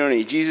of their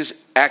journey. Jesus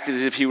acted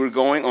as if he were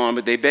going on,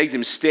 but they begged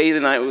him, "Stay the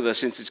night with us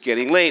since it's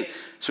getting late."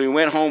 So he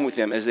went home with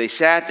them. As they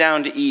sat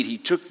down to eat, he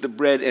took the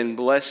bread and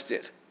blessed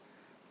it.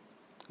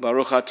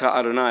 Baruch atah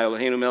Adonai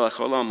Eloheinu melech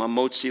haolam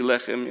hamotzi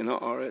lechem min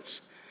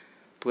haaretz.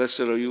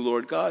 Blessed are you,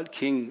 Lord God,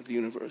 King of the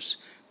universe,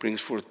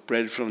 brings forth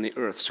bread from the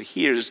earth. So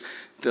here's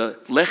the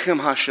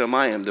lechem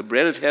hashamayim, the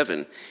bread of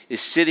heaven, is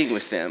sitting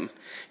with them.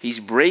 He's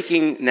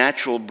breaking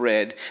natural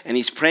bread, and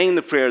he's praying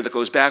the prayer that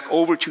goes back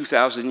over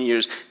 2,000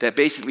 years that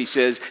basically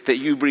says that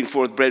you bring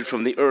forth bread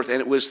from the earth. And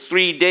it was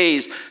 3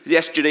 days,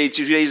 yesterday,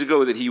 2 days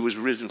ago, that he was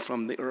risen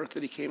from the earth,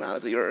 that he came out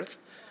of the earth.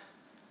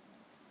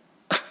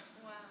 Wow.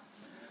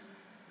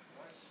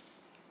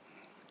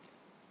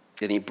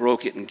 Then he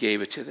broke it and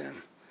gave it to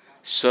them.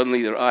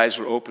 Suddenly their eyes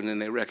were opened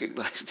and they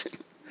recognized him.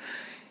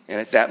 And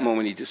at that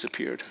moment, he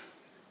disappeared.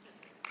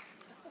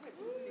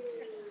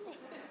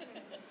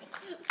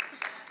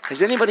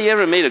 Has anybody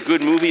ever made a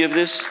good movie of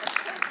this?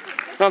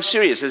 No, I'm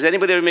serious. Has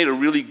anybody ever made a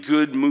really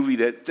good movie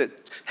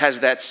that has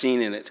that scene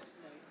in it?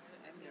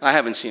 I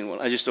haven't seen one.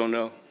 I just don't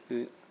know.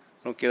 I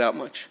don't get out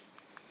much.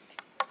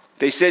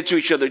 They said to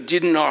each other,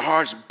 "Didn't our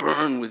hearts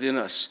burn within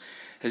us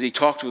as he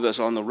talked with us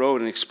on the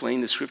road and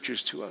explained the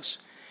scriptures to us?"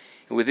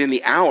 And within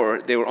the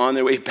hour, they were on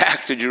their way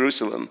back to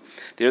Jerusalem.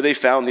 There they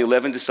found the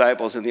 11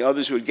 disciples and the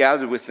others who had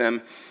gathered with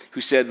them,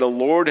 who said, "The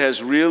Lord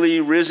has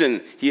really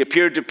risen." He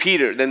appeared to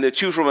Peter. Then the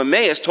two from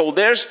Emmaus told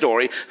their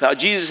story of how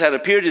Jesus had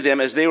appeared to them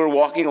as they were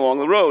walking along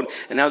the road,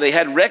 and how they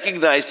had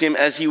recognized him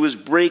as he was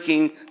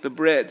breaking the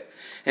bread.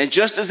 And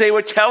just as they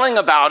were telling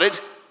about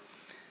it,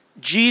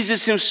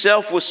 Jesus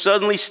himself was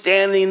suddenly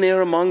standing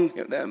there among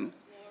them.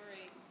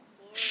 Glory.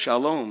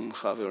 Shalom,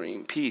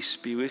 Havurim. Peace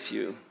be with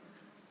you.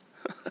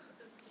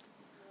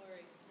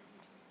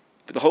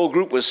 But the whole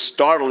group was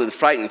startled and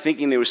frightened,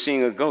 thinking they were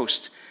seeing a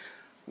ghost.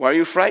 "Why are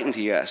you frightened?"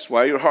 he asked.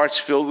 "Why are your hearts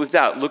filled with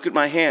doubt? Look at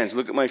my hands,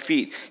 look at my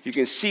feet. You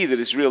can see that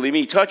it's really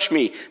me. Touch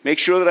me. Make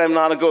sure that I'm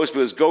not a ghost,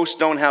 because ghosts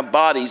don't have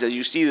bodies, as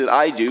you see that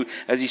I do."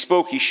 As he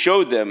spoke, he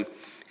showed them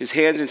his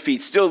hands and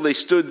feet. Still they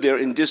stood there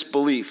in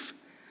disbelief,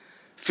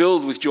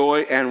 filled with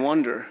joy and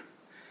wonder.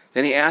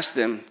 Then he asked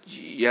them,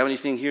 "You have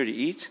anything here to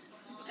eat?"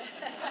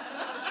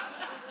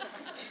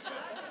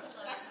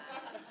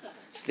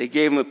 They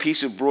gave him a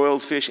piece of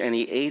broiled fish, and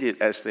he ate it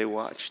as they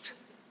watched.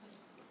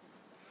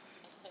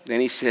 Then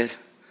he said,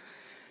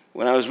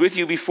 "When I was with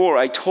you before,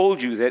 I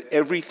told you that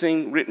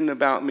everything written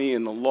about me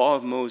in the law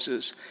of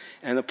Moses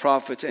and the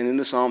prophets and in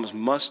the Psalms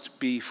must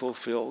be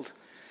fulfilled."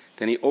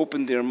 Then he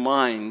opened their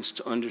minds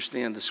to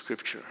understand the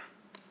scripture.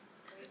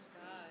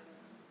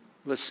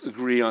 Let's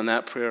agree on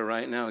that prayer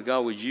right now.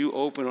 God, would you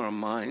open our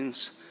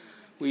minds?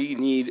 We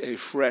need a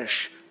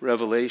fresh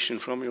revelation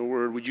from your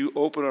word. Would you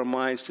open our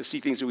minds to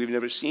see things that we've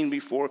never seen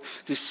before,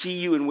 to see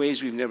you in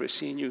ways we've never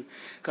seen you?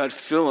 God,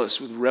 fill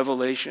us with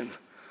revelation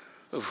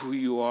of who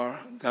you are.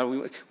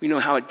 God, we know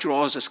how it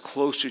draws us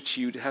closer to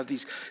you, to have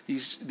these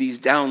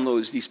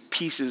downloads, these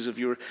pieces of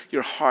your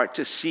heart,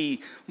 to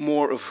see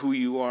more of who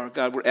you are.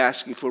 God, we're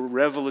asking for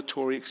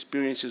revelatory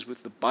experiences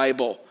with the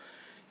Bible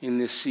in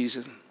this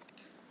season.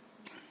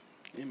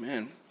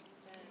 Amen.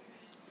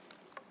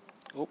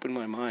 Open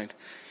my mind.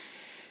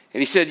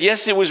 And he said,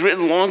 "Yes, it was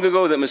written long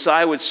ago that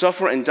Messiah would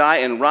suffer and die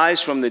and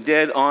rise from the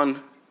dead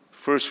on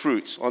first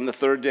fruits, on the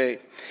third day.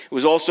 It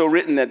was also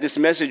written that this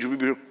message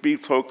would be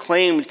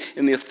proclaimed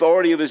in the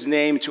authority of his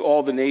name to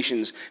all the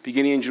nations,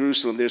 beginning in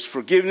Jerusalem. There's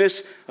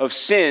forgiveness of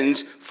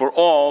sins for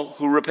all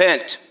who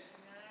repent."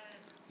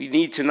 We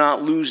need to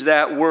not lose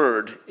that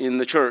word in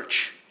the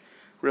church.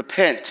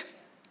 Repent.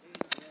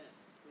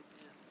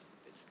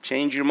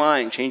 Change your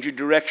mind, change your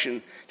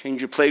direction, change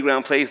your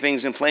playground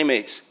playthings and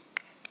playmates.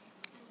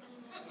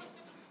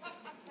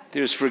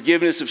 There's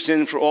forgiveness of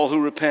sin for all who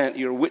repent.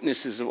 You're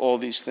witnesses of all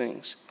these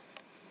things.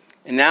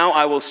 And now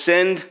I will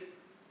send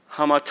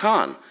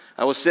Hamatan.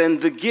 I will send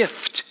the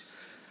gift,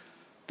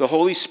 the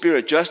Holy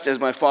Spirit, just as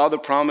my Father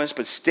promised.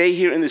 But stay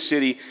here in the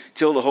city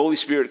till the Holy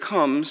Spirit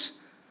comes.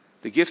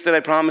 The gift that I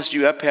promised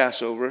you at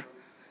Passover,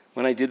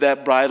 when I did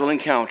that bridal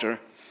encounter,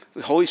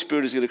 the Holy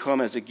Spirit is going to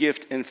come as a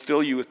gift and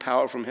fill you with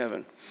power from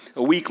heaven.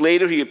 A week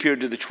later, he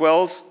appeared to the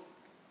 12.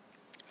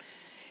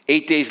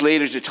 8 days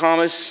later to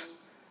Thomas.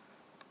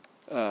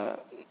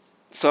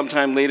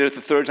 Sometime later,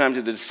 the third time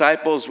to the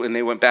disciples, when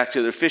they went back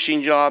to their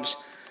fishing jobs.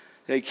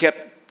 They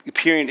kept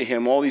appearing to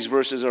him. All these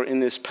verses are in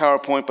this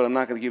PowerPoint, but I'm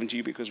not going to give them to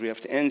you because we have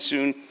to end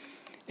soon.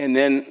 And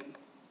then,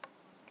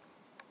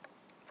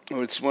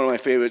 it's one of my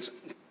favorites.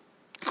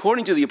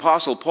 According to the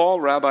Apostle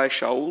Paul, Rabbi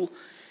Shaul,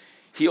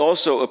 he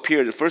also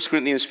appeared. In 1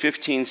 Corinthians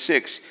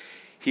 15:6,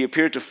 he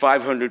appeared to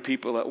 500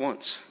 people at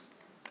once.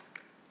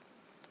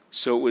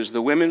 So it was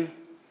the women,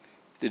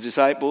 the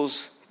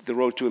disciples, the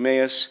road to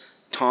Emmaus,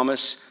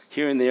 Thomas,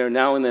 here and there,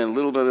 now and then, a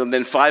little bit, and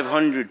then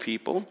 500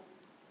 people.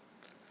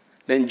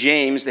 Then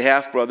James, the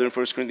half-brother, in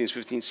 1 Corinthians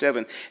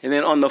 15:7. And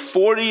then on the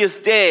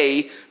 40th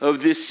day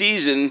of this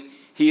season,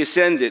 he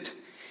ascended.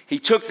 He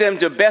took them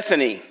to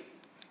Bethany,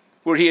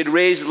 where he had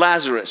raised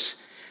Lazarus.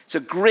 It's a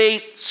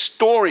great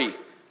story,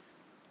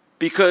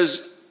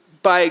 because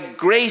by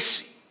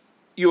grace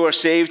you are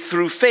saved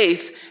through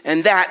faith,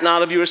 and that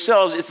not of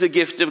yourselves. It's the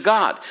gift of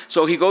God.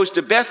 So he goes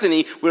to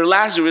Bethany, where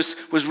Lazarus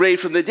was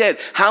raised from the dead.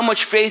 How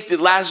much faith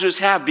did Lazarus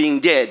have being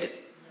dead?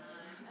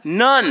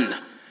 None.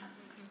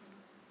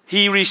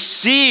 He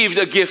received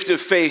a gift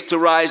of faith to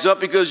rise up,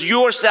 because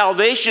your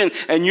salvation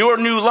and your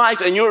new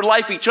life and your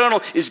life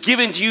eternal is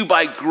given to you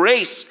by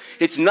grace.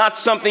 It's not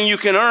something you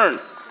can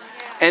earn.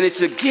 And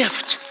it's a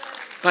gift.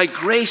 By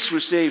grace we're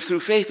saved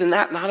through faith, and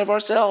that not of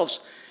ourselves.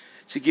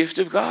 It's a gift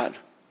of God.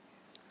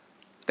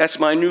 That's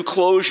my new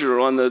closure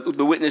on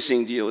the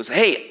witnessing deal is,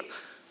 hey,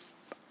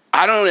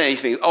 I don't know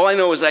anything. All I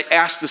know is I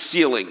ask the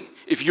ceiling.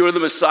 If you're the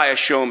Messiah,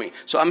 show me.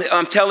 So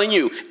I'm telling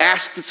you,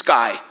 ask the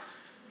sky.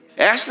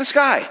 Ask the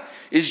sky.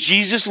 Is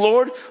Jesus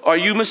Lord? Are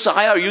you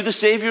Messiah? Are you the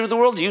Savior of the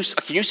world?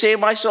 Can you save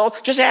my soul?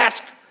 Just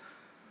ask.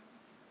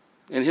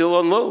 And he'll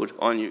unload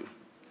on you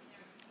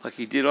like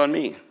he did on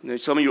me.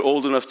 Some of you are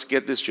old enough to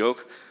get this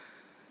joke.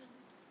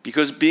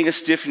 Because being a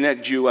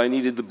stiff-necked Jew, I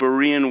needed the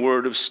Berean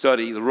word of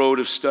study, the road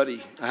of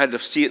study. I had to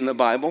see it in the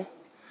Bible,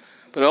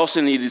 but I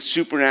also needed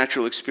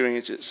supernatural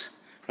experiences,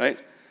 right?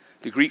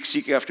 The Greeks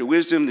seek after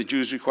wisdom, the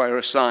Jews require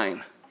a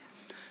sign.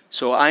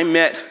 So I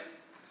met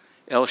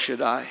El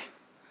Shaddai.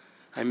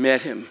 I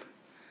met him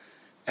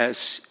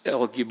as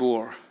El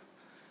Gibor,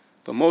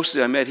 but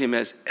mostly I met him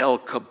as El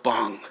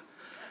Kabong,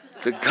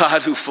 the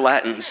God who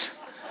flattens.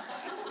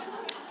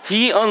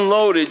 He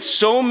unloaded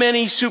so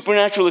many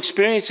supernatural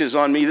experiences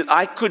on me that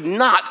I could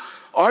not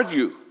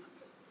argue.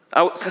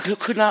 I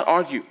could not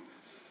argue.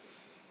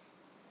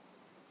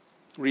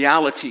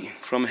 Reality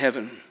from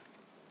heaven.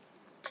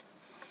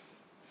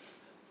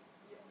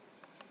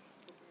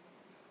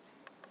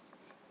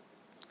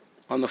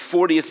 On the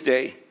 40th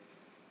day,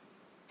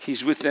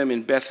 he's with them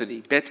in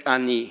Bethany, Bet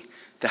Ani,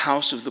 the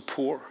house of the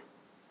poor.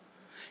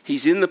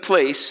 He's in the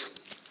place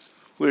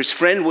where his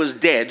friend was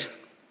dead,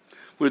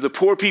 where the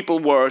poor people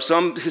were.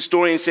 Some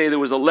historians say there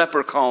was a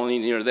leper colony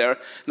near there, and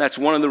that's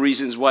one of the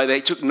reasons why they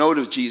took note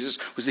of Jesus,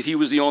 was that he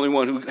was the only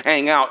one who could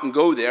hang out and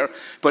go there.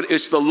 But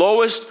it's the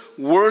lowest,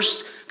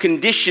 worst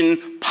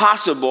condition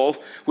possible,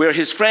 where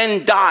his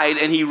friend died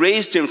and he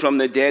raised him from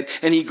the dead,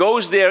 and he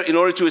goes there in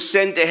order to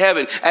ascend to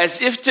heaven,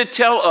 as if to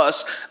tell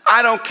us,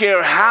 I don't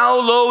care how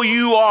low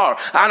you are,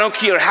 I don't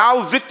care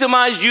how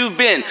victimized you've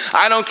been,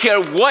 I don't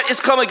care what has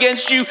come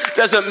against you,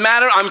 doesn't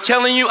matter, I'm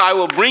telling you, I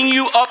will bring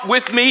you up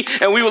with me,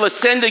 and we will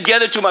ascend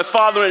together to my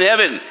Father in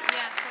heaven.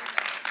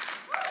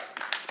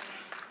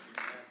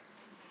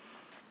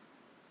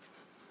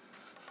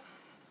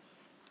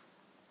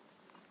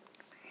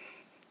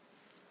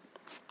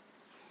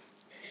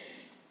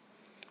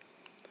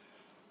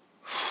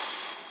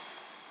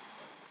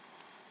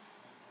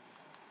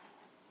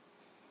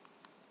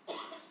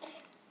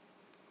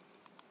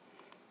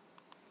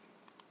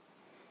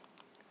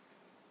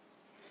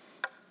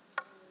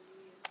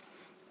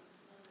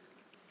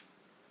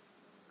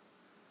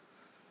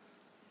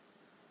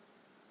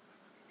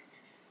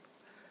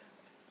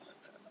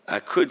 I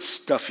could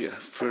stuff you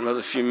for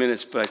another few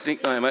minutes, but I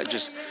think I might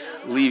just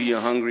leave you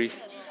hungry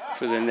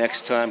for the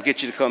next time.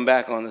 Get you to come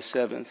back on the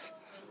 7th.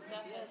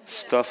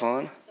 Stuff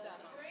on?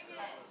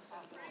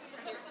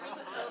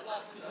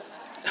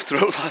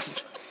 Throat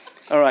lozenge.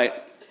 All right.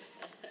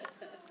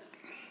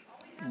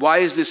 Why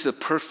is this a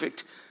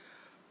perfect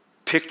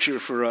picture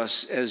for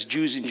us as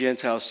Jews and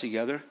Gentiles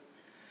together?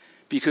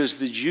 Because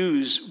the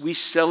Jews, we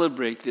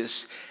celebrate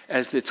this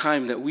as the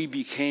time that we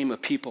became a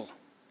people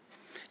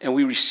and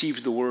we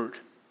received the word.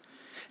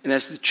 And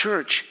as the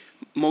church,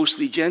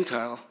 mostly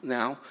Gentile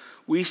now,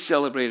 we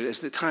celebrate it as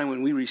the time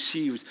when we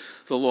received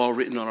the law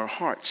written on our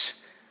hearts,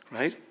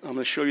 right? I'm going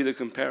to show you the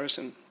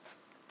comparison.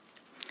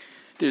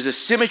 There's a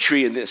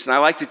symmetry in this, and I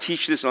like to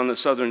teach this on the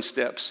Southern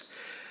Steps.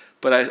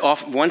 But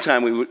one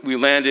time we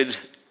landed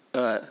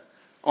on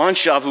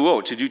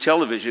Shavuot to do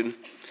television,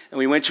 and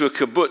we went to a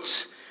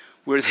kibbutz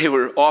where they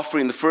were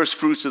offering the first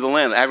fruits of the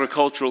land,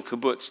 agricultural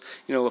kibbutz,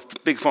 a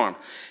big farm.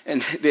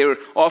 And they were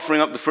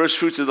offering up the first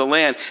fruits of the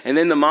land, and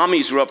then the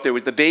mommies were up there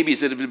with the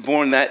babies that had been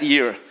born that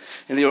year.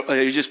 And they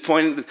were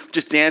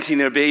just dancing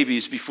their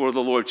babies before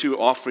the Lord too,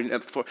 offering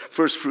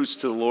first fruits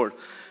to the Lord,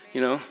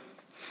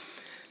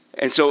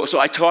 And so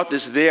I taught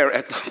this there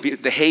at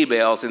the hay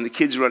bales and the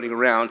kids running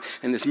around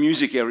and this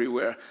music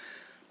everywhere.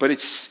 But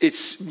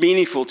it's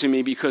meaningful to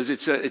me because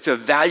it's a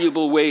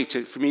valuable way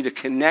for me to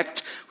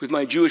connect with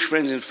my Jewish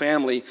friends and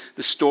family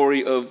the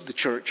story of the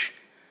church.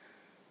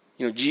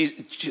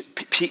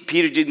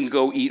 Peter didn't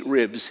go eat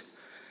ribs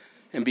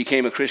and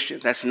became a Christian.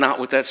 That's not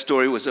what that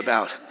story was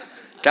about.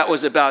 That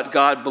was about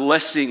God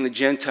blessing the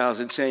Gentiles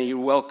and saying, you're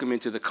welcome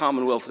into the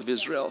commonwealth of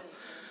Israel.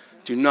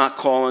 Do not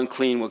call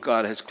unclean what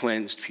God has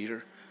cleansed,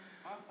 Peter.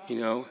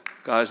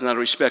 God is not a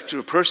respecter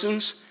of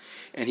persons.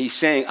 And he's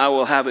saying, I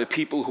will have a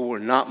people who are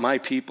not my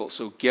people.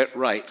 So get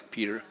right,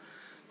 Peter,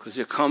 because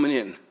they're coming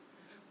in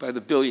by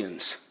the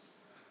billions.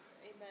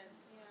 Amen.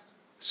 Yeah.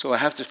 So I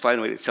have to find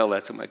a way to tell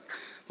that to my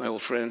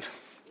old friend.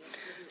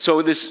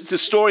 So the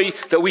story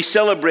that we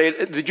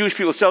celebrate, the Jewish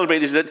people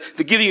celebrate, is that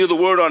the giving of the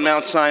word on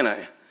Mount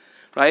Sinai,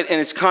 right? And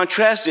it's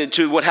contrasted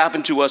to what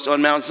happened to us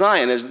on Mount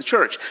Zion as the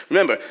church.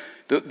 Remember,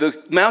 the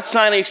Mount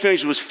Sinai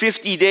experience was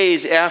 50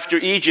 days after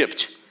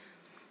Egypt.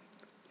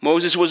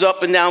 Moses was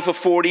up and down for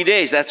 40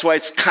 days. That's why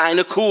it's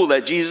kind of cool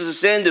that Jesus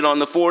ascended on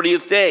the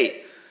 40th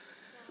day.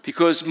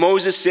 Because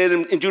Moses said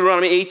in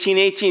Deuteronomy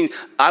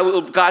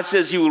 18:18, God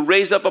says he will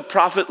raise up a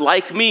prophet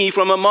like me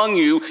from among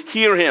you.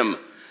 Hear him.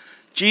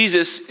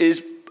 Jesus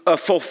is a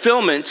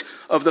fulfillment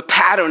of the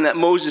pattern that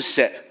Moses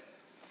set.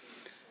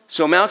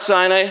 So Mount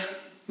Sinai,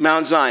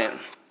 Mount Zion.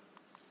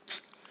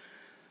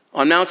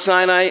 On Mount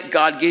Sinai,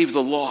 God gave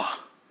the law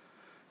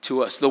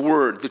to us, the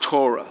word, the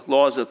Torah.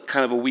 Law is a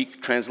kind of a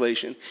weak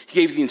translation. He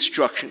gave the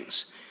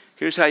instructions.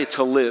 Here's how you're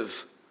to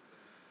live.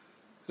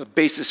 The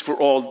basis for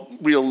all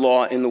real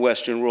law in the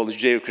Western world is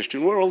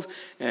Judeo-Christian world,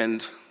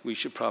 and we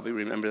should probably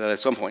remember that at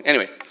some point.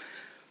 Anyway,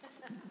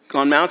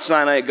 on Mount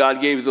Sinai, God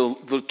gave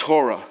the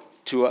Torah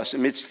to us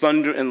amidst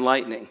thunder and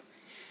lightning.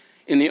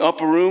 In the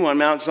upper room on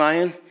Mount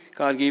Zion,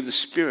 God gave the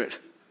Spirit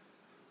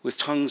with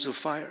tongues of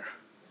fire.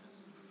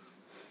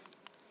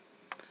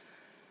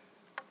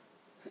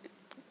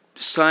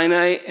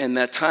 Sinai and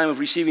that time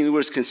of receiving the word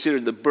is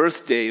considered the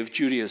birthday of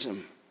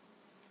Judaism.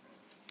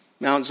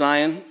 Mount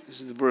Zion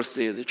is the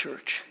birthday of the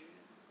church.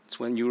 It's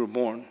when you were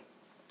born.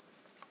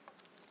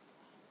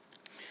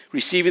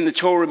 Receiving the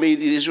Torah made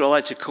the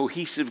Israelites a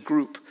cohesive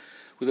group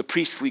with a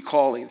priestly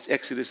calling. It's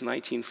Exodus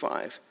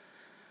 19:5.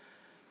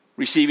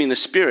 Receiving the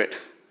Spirit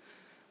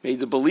made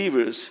the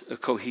believers a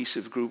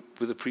cohesive group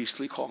with a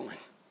priestly calling.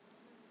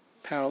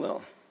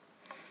 Parallel.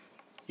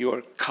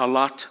 You're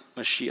Kalat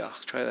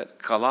Mashiach. Try that.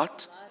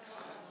 Kalat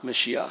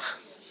Mashiach,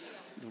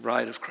 the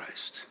bride of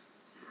Christ.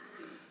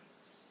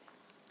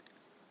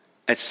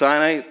 At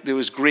Sinai, there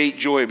was great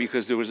joy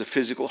because there was a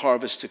physical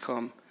harvest to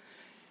come.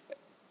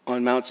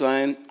 on Mount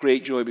Zion,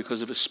 great joy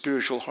because of a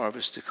spiritual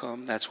harvest to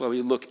come. That's why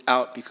we look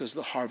out, because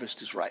the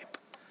harvest is ripe.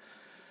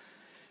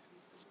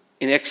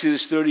 In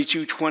Exodus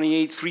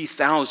 32:28,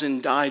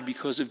 3,000 died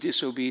because of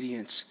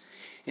disobedience.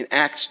 In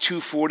Acts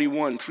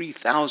 2:41,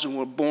 3,000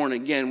 were born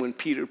again when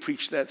Peter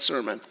preached that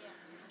sermon.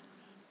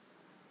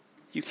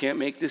 You can't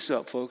make this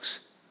up, folks.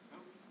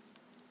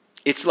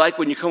 It's like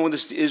when you come with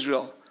us to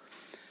Israel.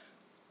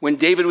 When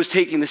David was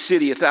taking the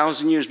city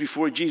 1,000 years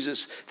before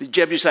Jesus, the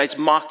Jebusites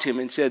mocked him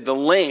and said, the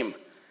lame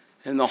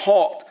and the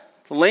halt,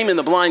 the lame and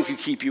the blind could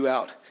keep you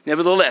out.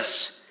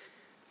 Nevertheless,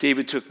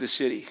 David took the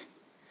city.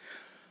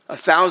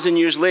 1,000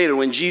 years later,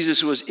 when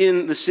Jesus was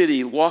in the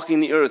city, walking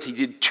the earth, he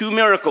did 2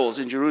 miracles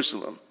in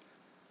Jerusalem.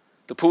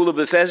 The pool of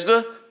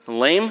Bethesda, the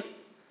lame,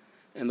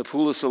 and the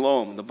pool of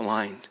Siloam, the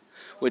blind.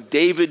 What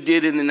David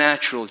did in the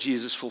natural,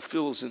 Jesus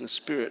fulfills in the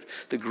spirit,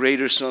 the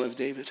greater son of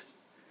David.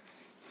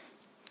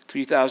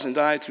 3,000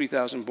 died,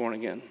 3,000 born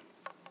again.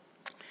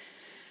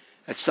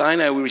 At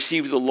Sinai, we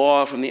received the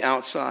law from the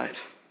outside.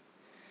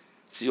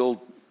 It's the old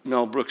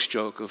Mel Brooks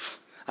joke of,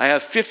 I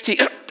have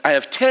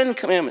 10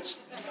 commandments.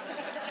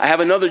 I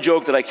have another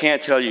joke that I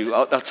can't tell you.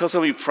 I'll tell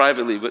some of you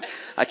privately, but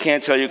I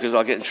can't tell you because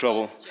I'll get in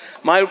trouble.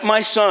 My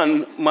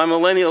son, more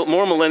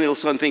millennial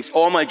son, thinks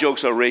all my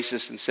jokes are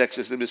racist and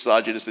sexist and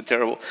misogynist and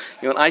terrible.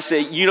 And I say,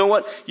 you know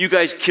what? You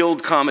guys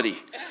killed comedy.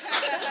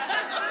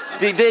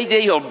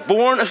 They are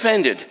born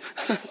offended.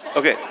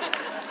 Okay.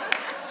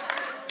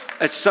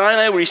 At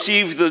Sinai, we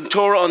received the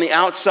Torah on the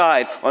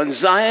outside. On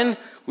Zion,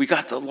 we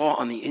got the law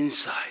on the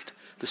inside,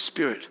 the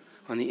Spirit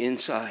on the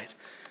inside.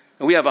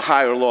 And we have a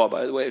higher law,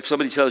 by the way. If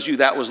somebody tells you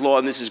that was law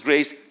and this is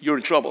grace, you're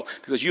in trouble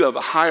because you have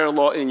a higher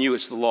law in you.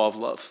 It's the law of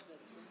love.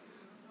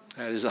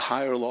 That is a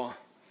higher law.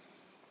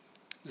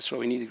 That's why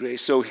we need the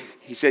grace. So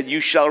he said,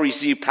 you shall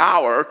receive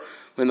power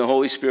when the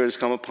Holy Spirit has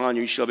come upon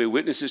you. You shall be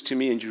witnesses to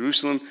me in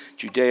Jerusalem,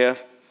 Judea,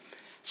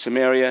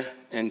 Samaria,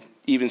 and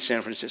even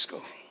San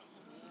Francisco.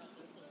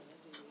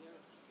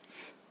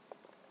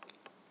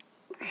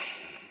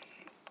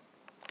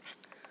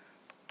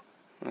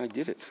 I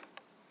did it.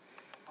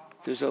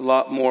 There's a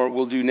lot more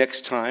we'll do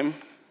next time.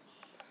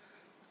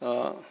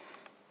 I'll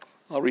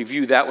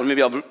review that one.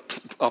 Maybe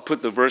I'll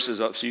put the verses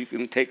up so you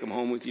can take them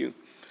home with you.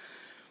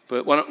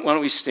 But why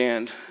don't we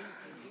stand?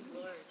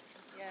 Yes.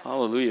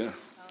 Hallelujah. Hallelujah.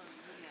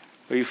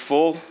 Are you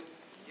full?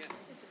 Yes.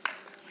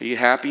 Are you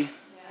happy? Yes.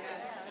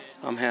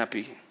 I'm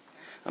happy.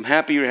 I'm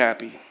happy you're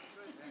happy.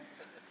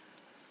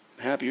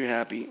 I'm happy you're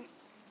happy.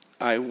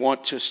 I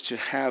want us to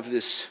have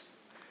this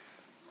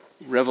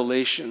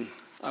revelation.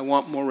 I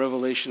want more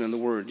revelation in the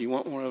Word. Do you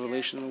want more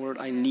revelation in the Word?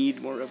 I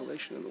need more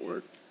revelation in the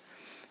Word.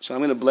 So I'm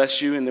going to bless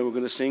you, and then we're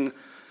going to sing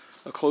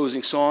a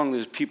closing song.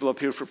 There's people up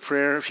here for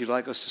prayer. If you'd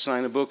like us to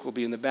sign a book, we'll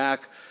be in the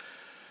back.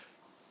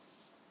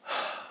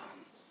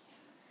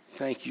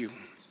 Thank you.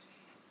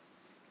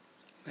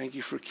 Thank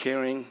you for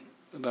caring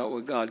about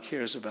what God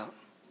cares about.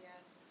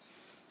 Yes.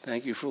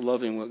 Thank you for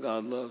loving what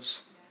God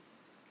loves.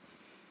 Yes.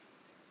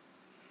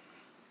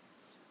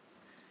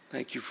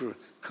 Thank you for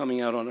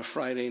coming out on a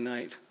Friday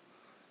night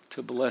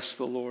to bless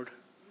the Lord,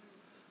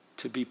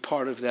 to be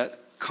part of that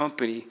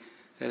company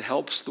that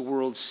helps the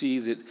world see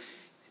that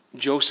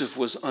Joseph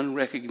was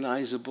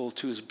unrecognizable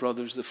to his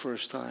brothers the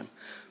first time,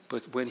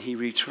 but when he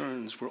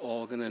returns, we're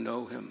all going to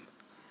know him,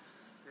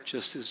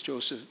 just as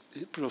Joseph's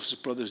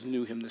brothers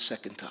knew him the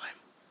second time.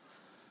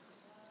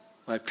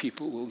 My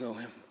people will know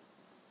him.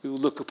 We will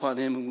look upon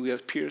him and we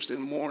have pierced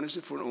and mourn as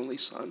if for an only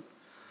son.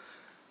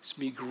 It's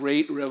going to be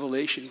great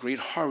revelation, great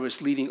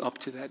harvest leading up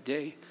to that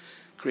day.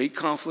 Great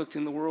conflict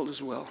in the world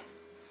as well.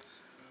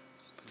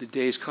 But the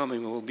day is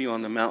coming when we'll be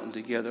on the mountain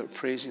together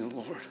praising the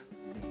Lord.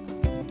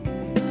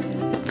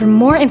 For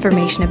more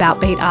information about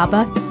Beit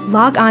Abba,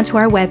 log on to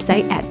our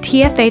website at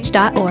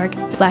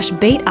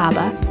tfh.org/Beit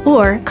Abba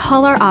or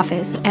call our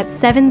office at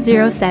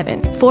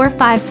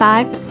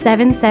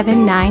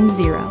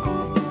 707-455-7790.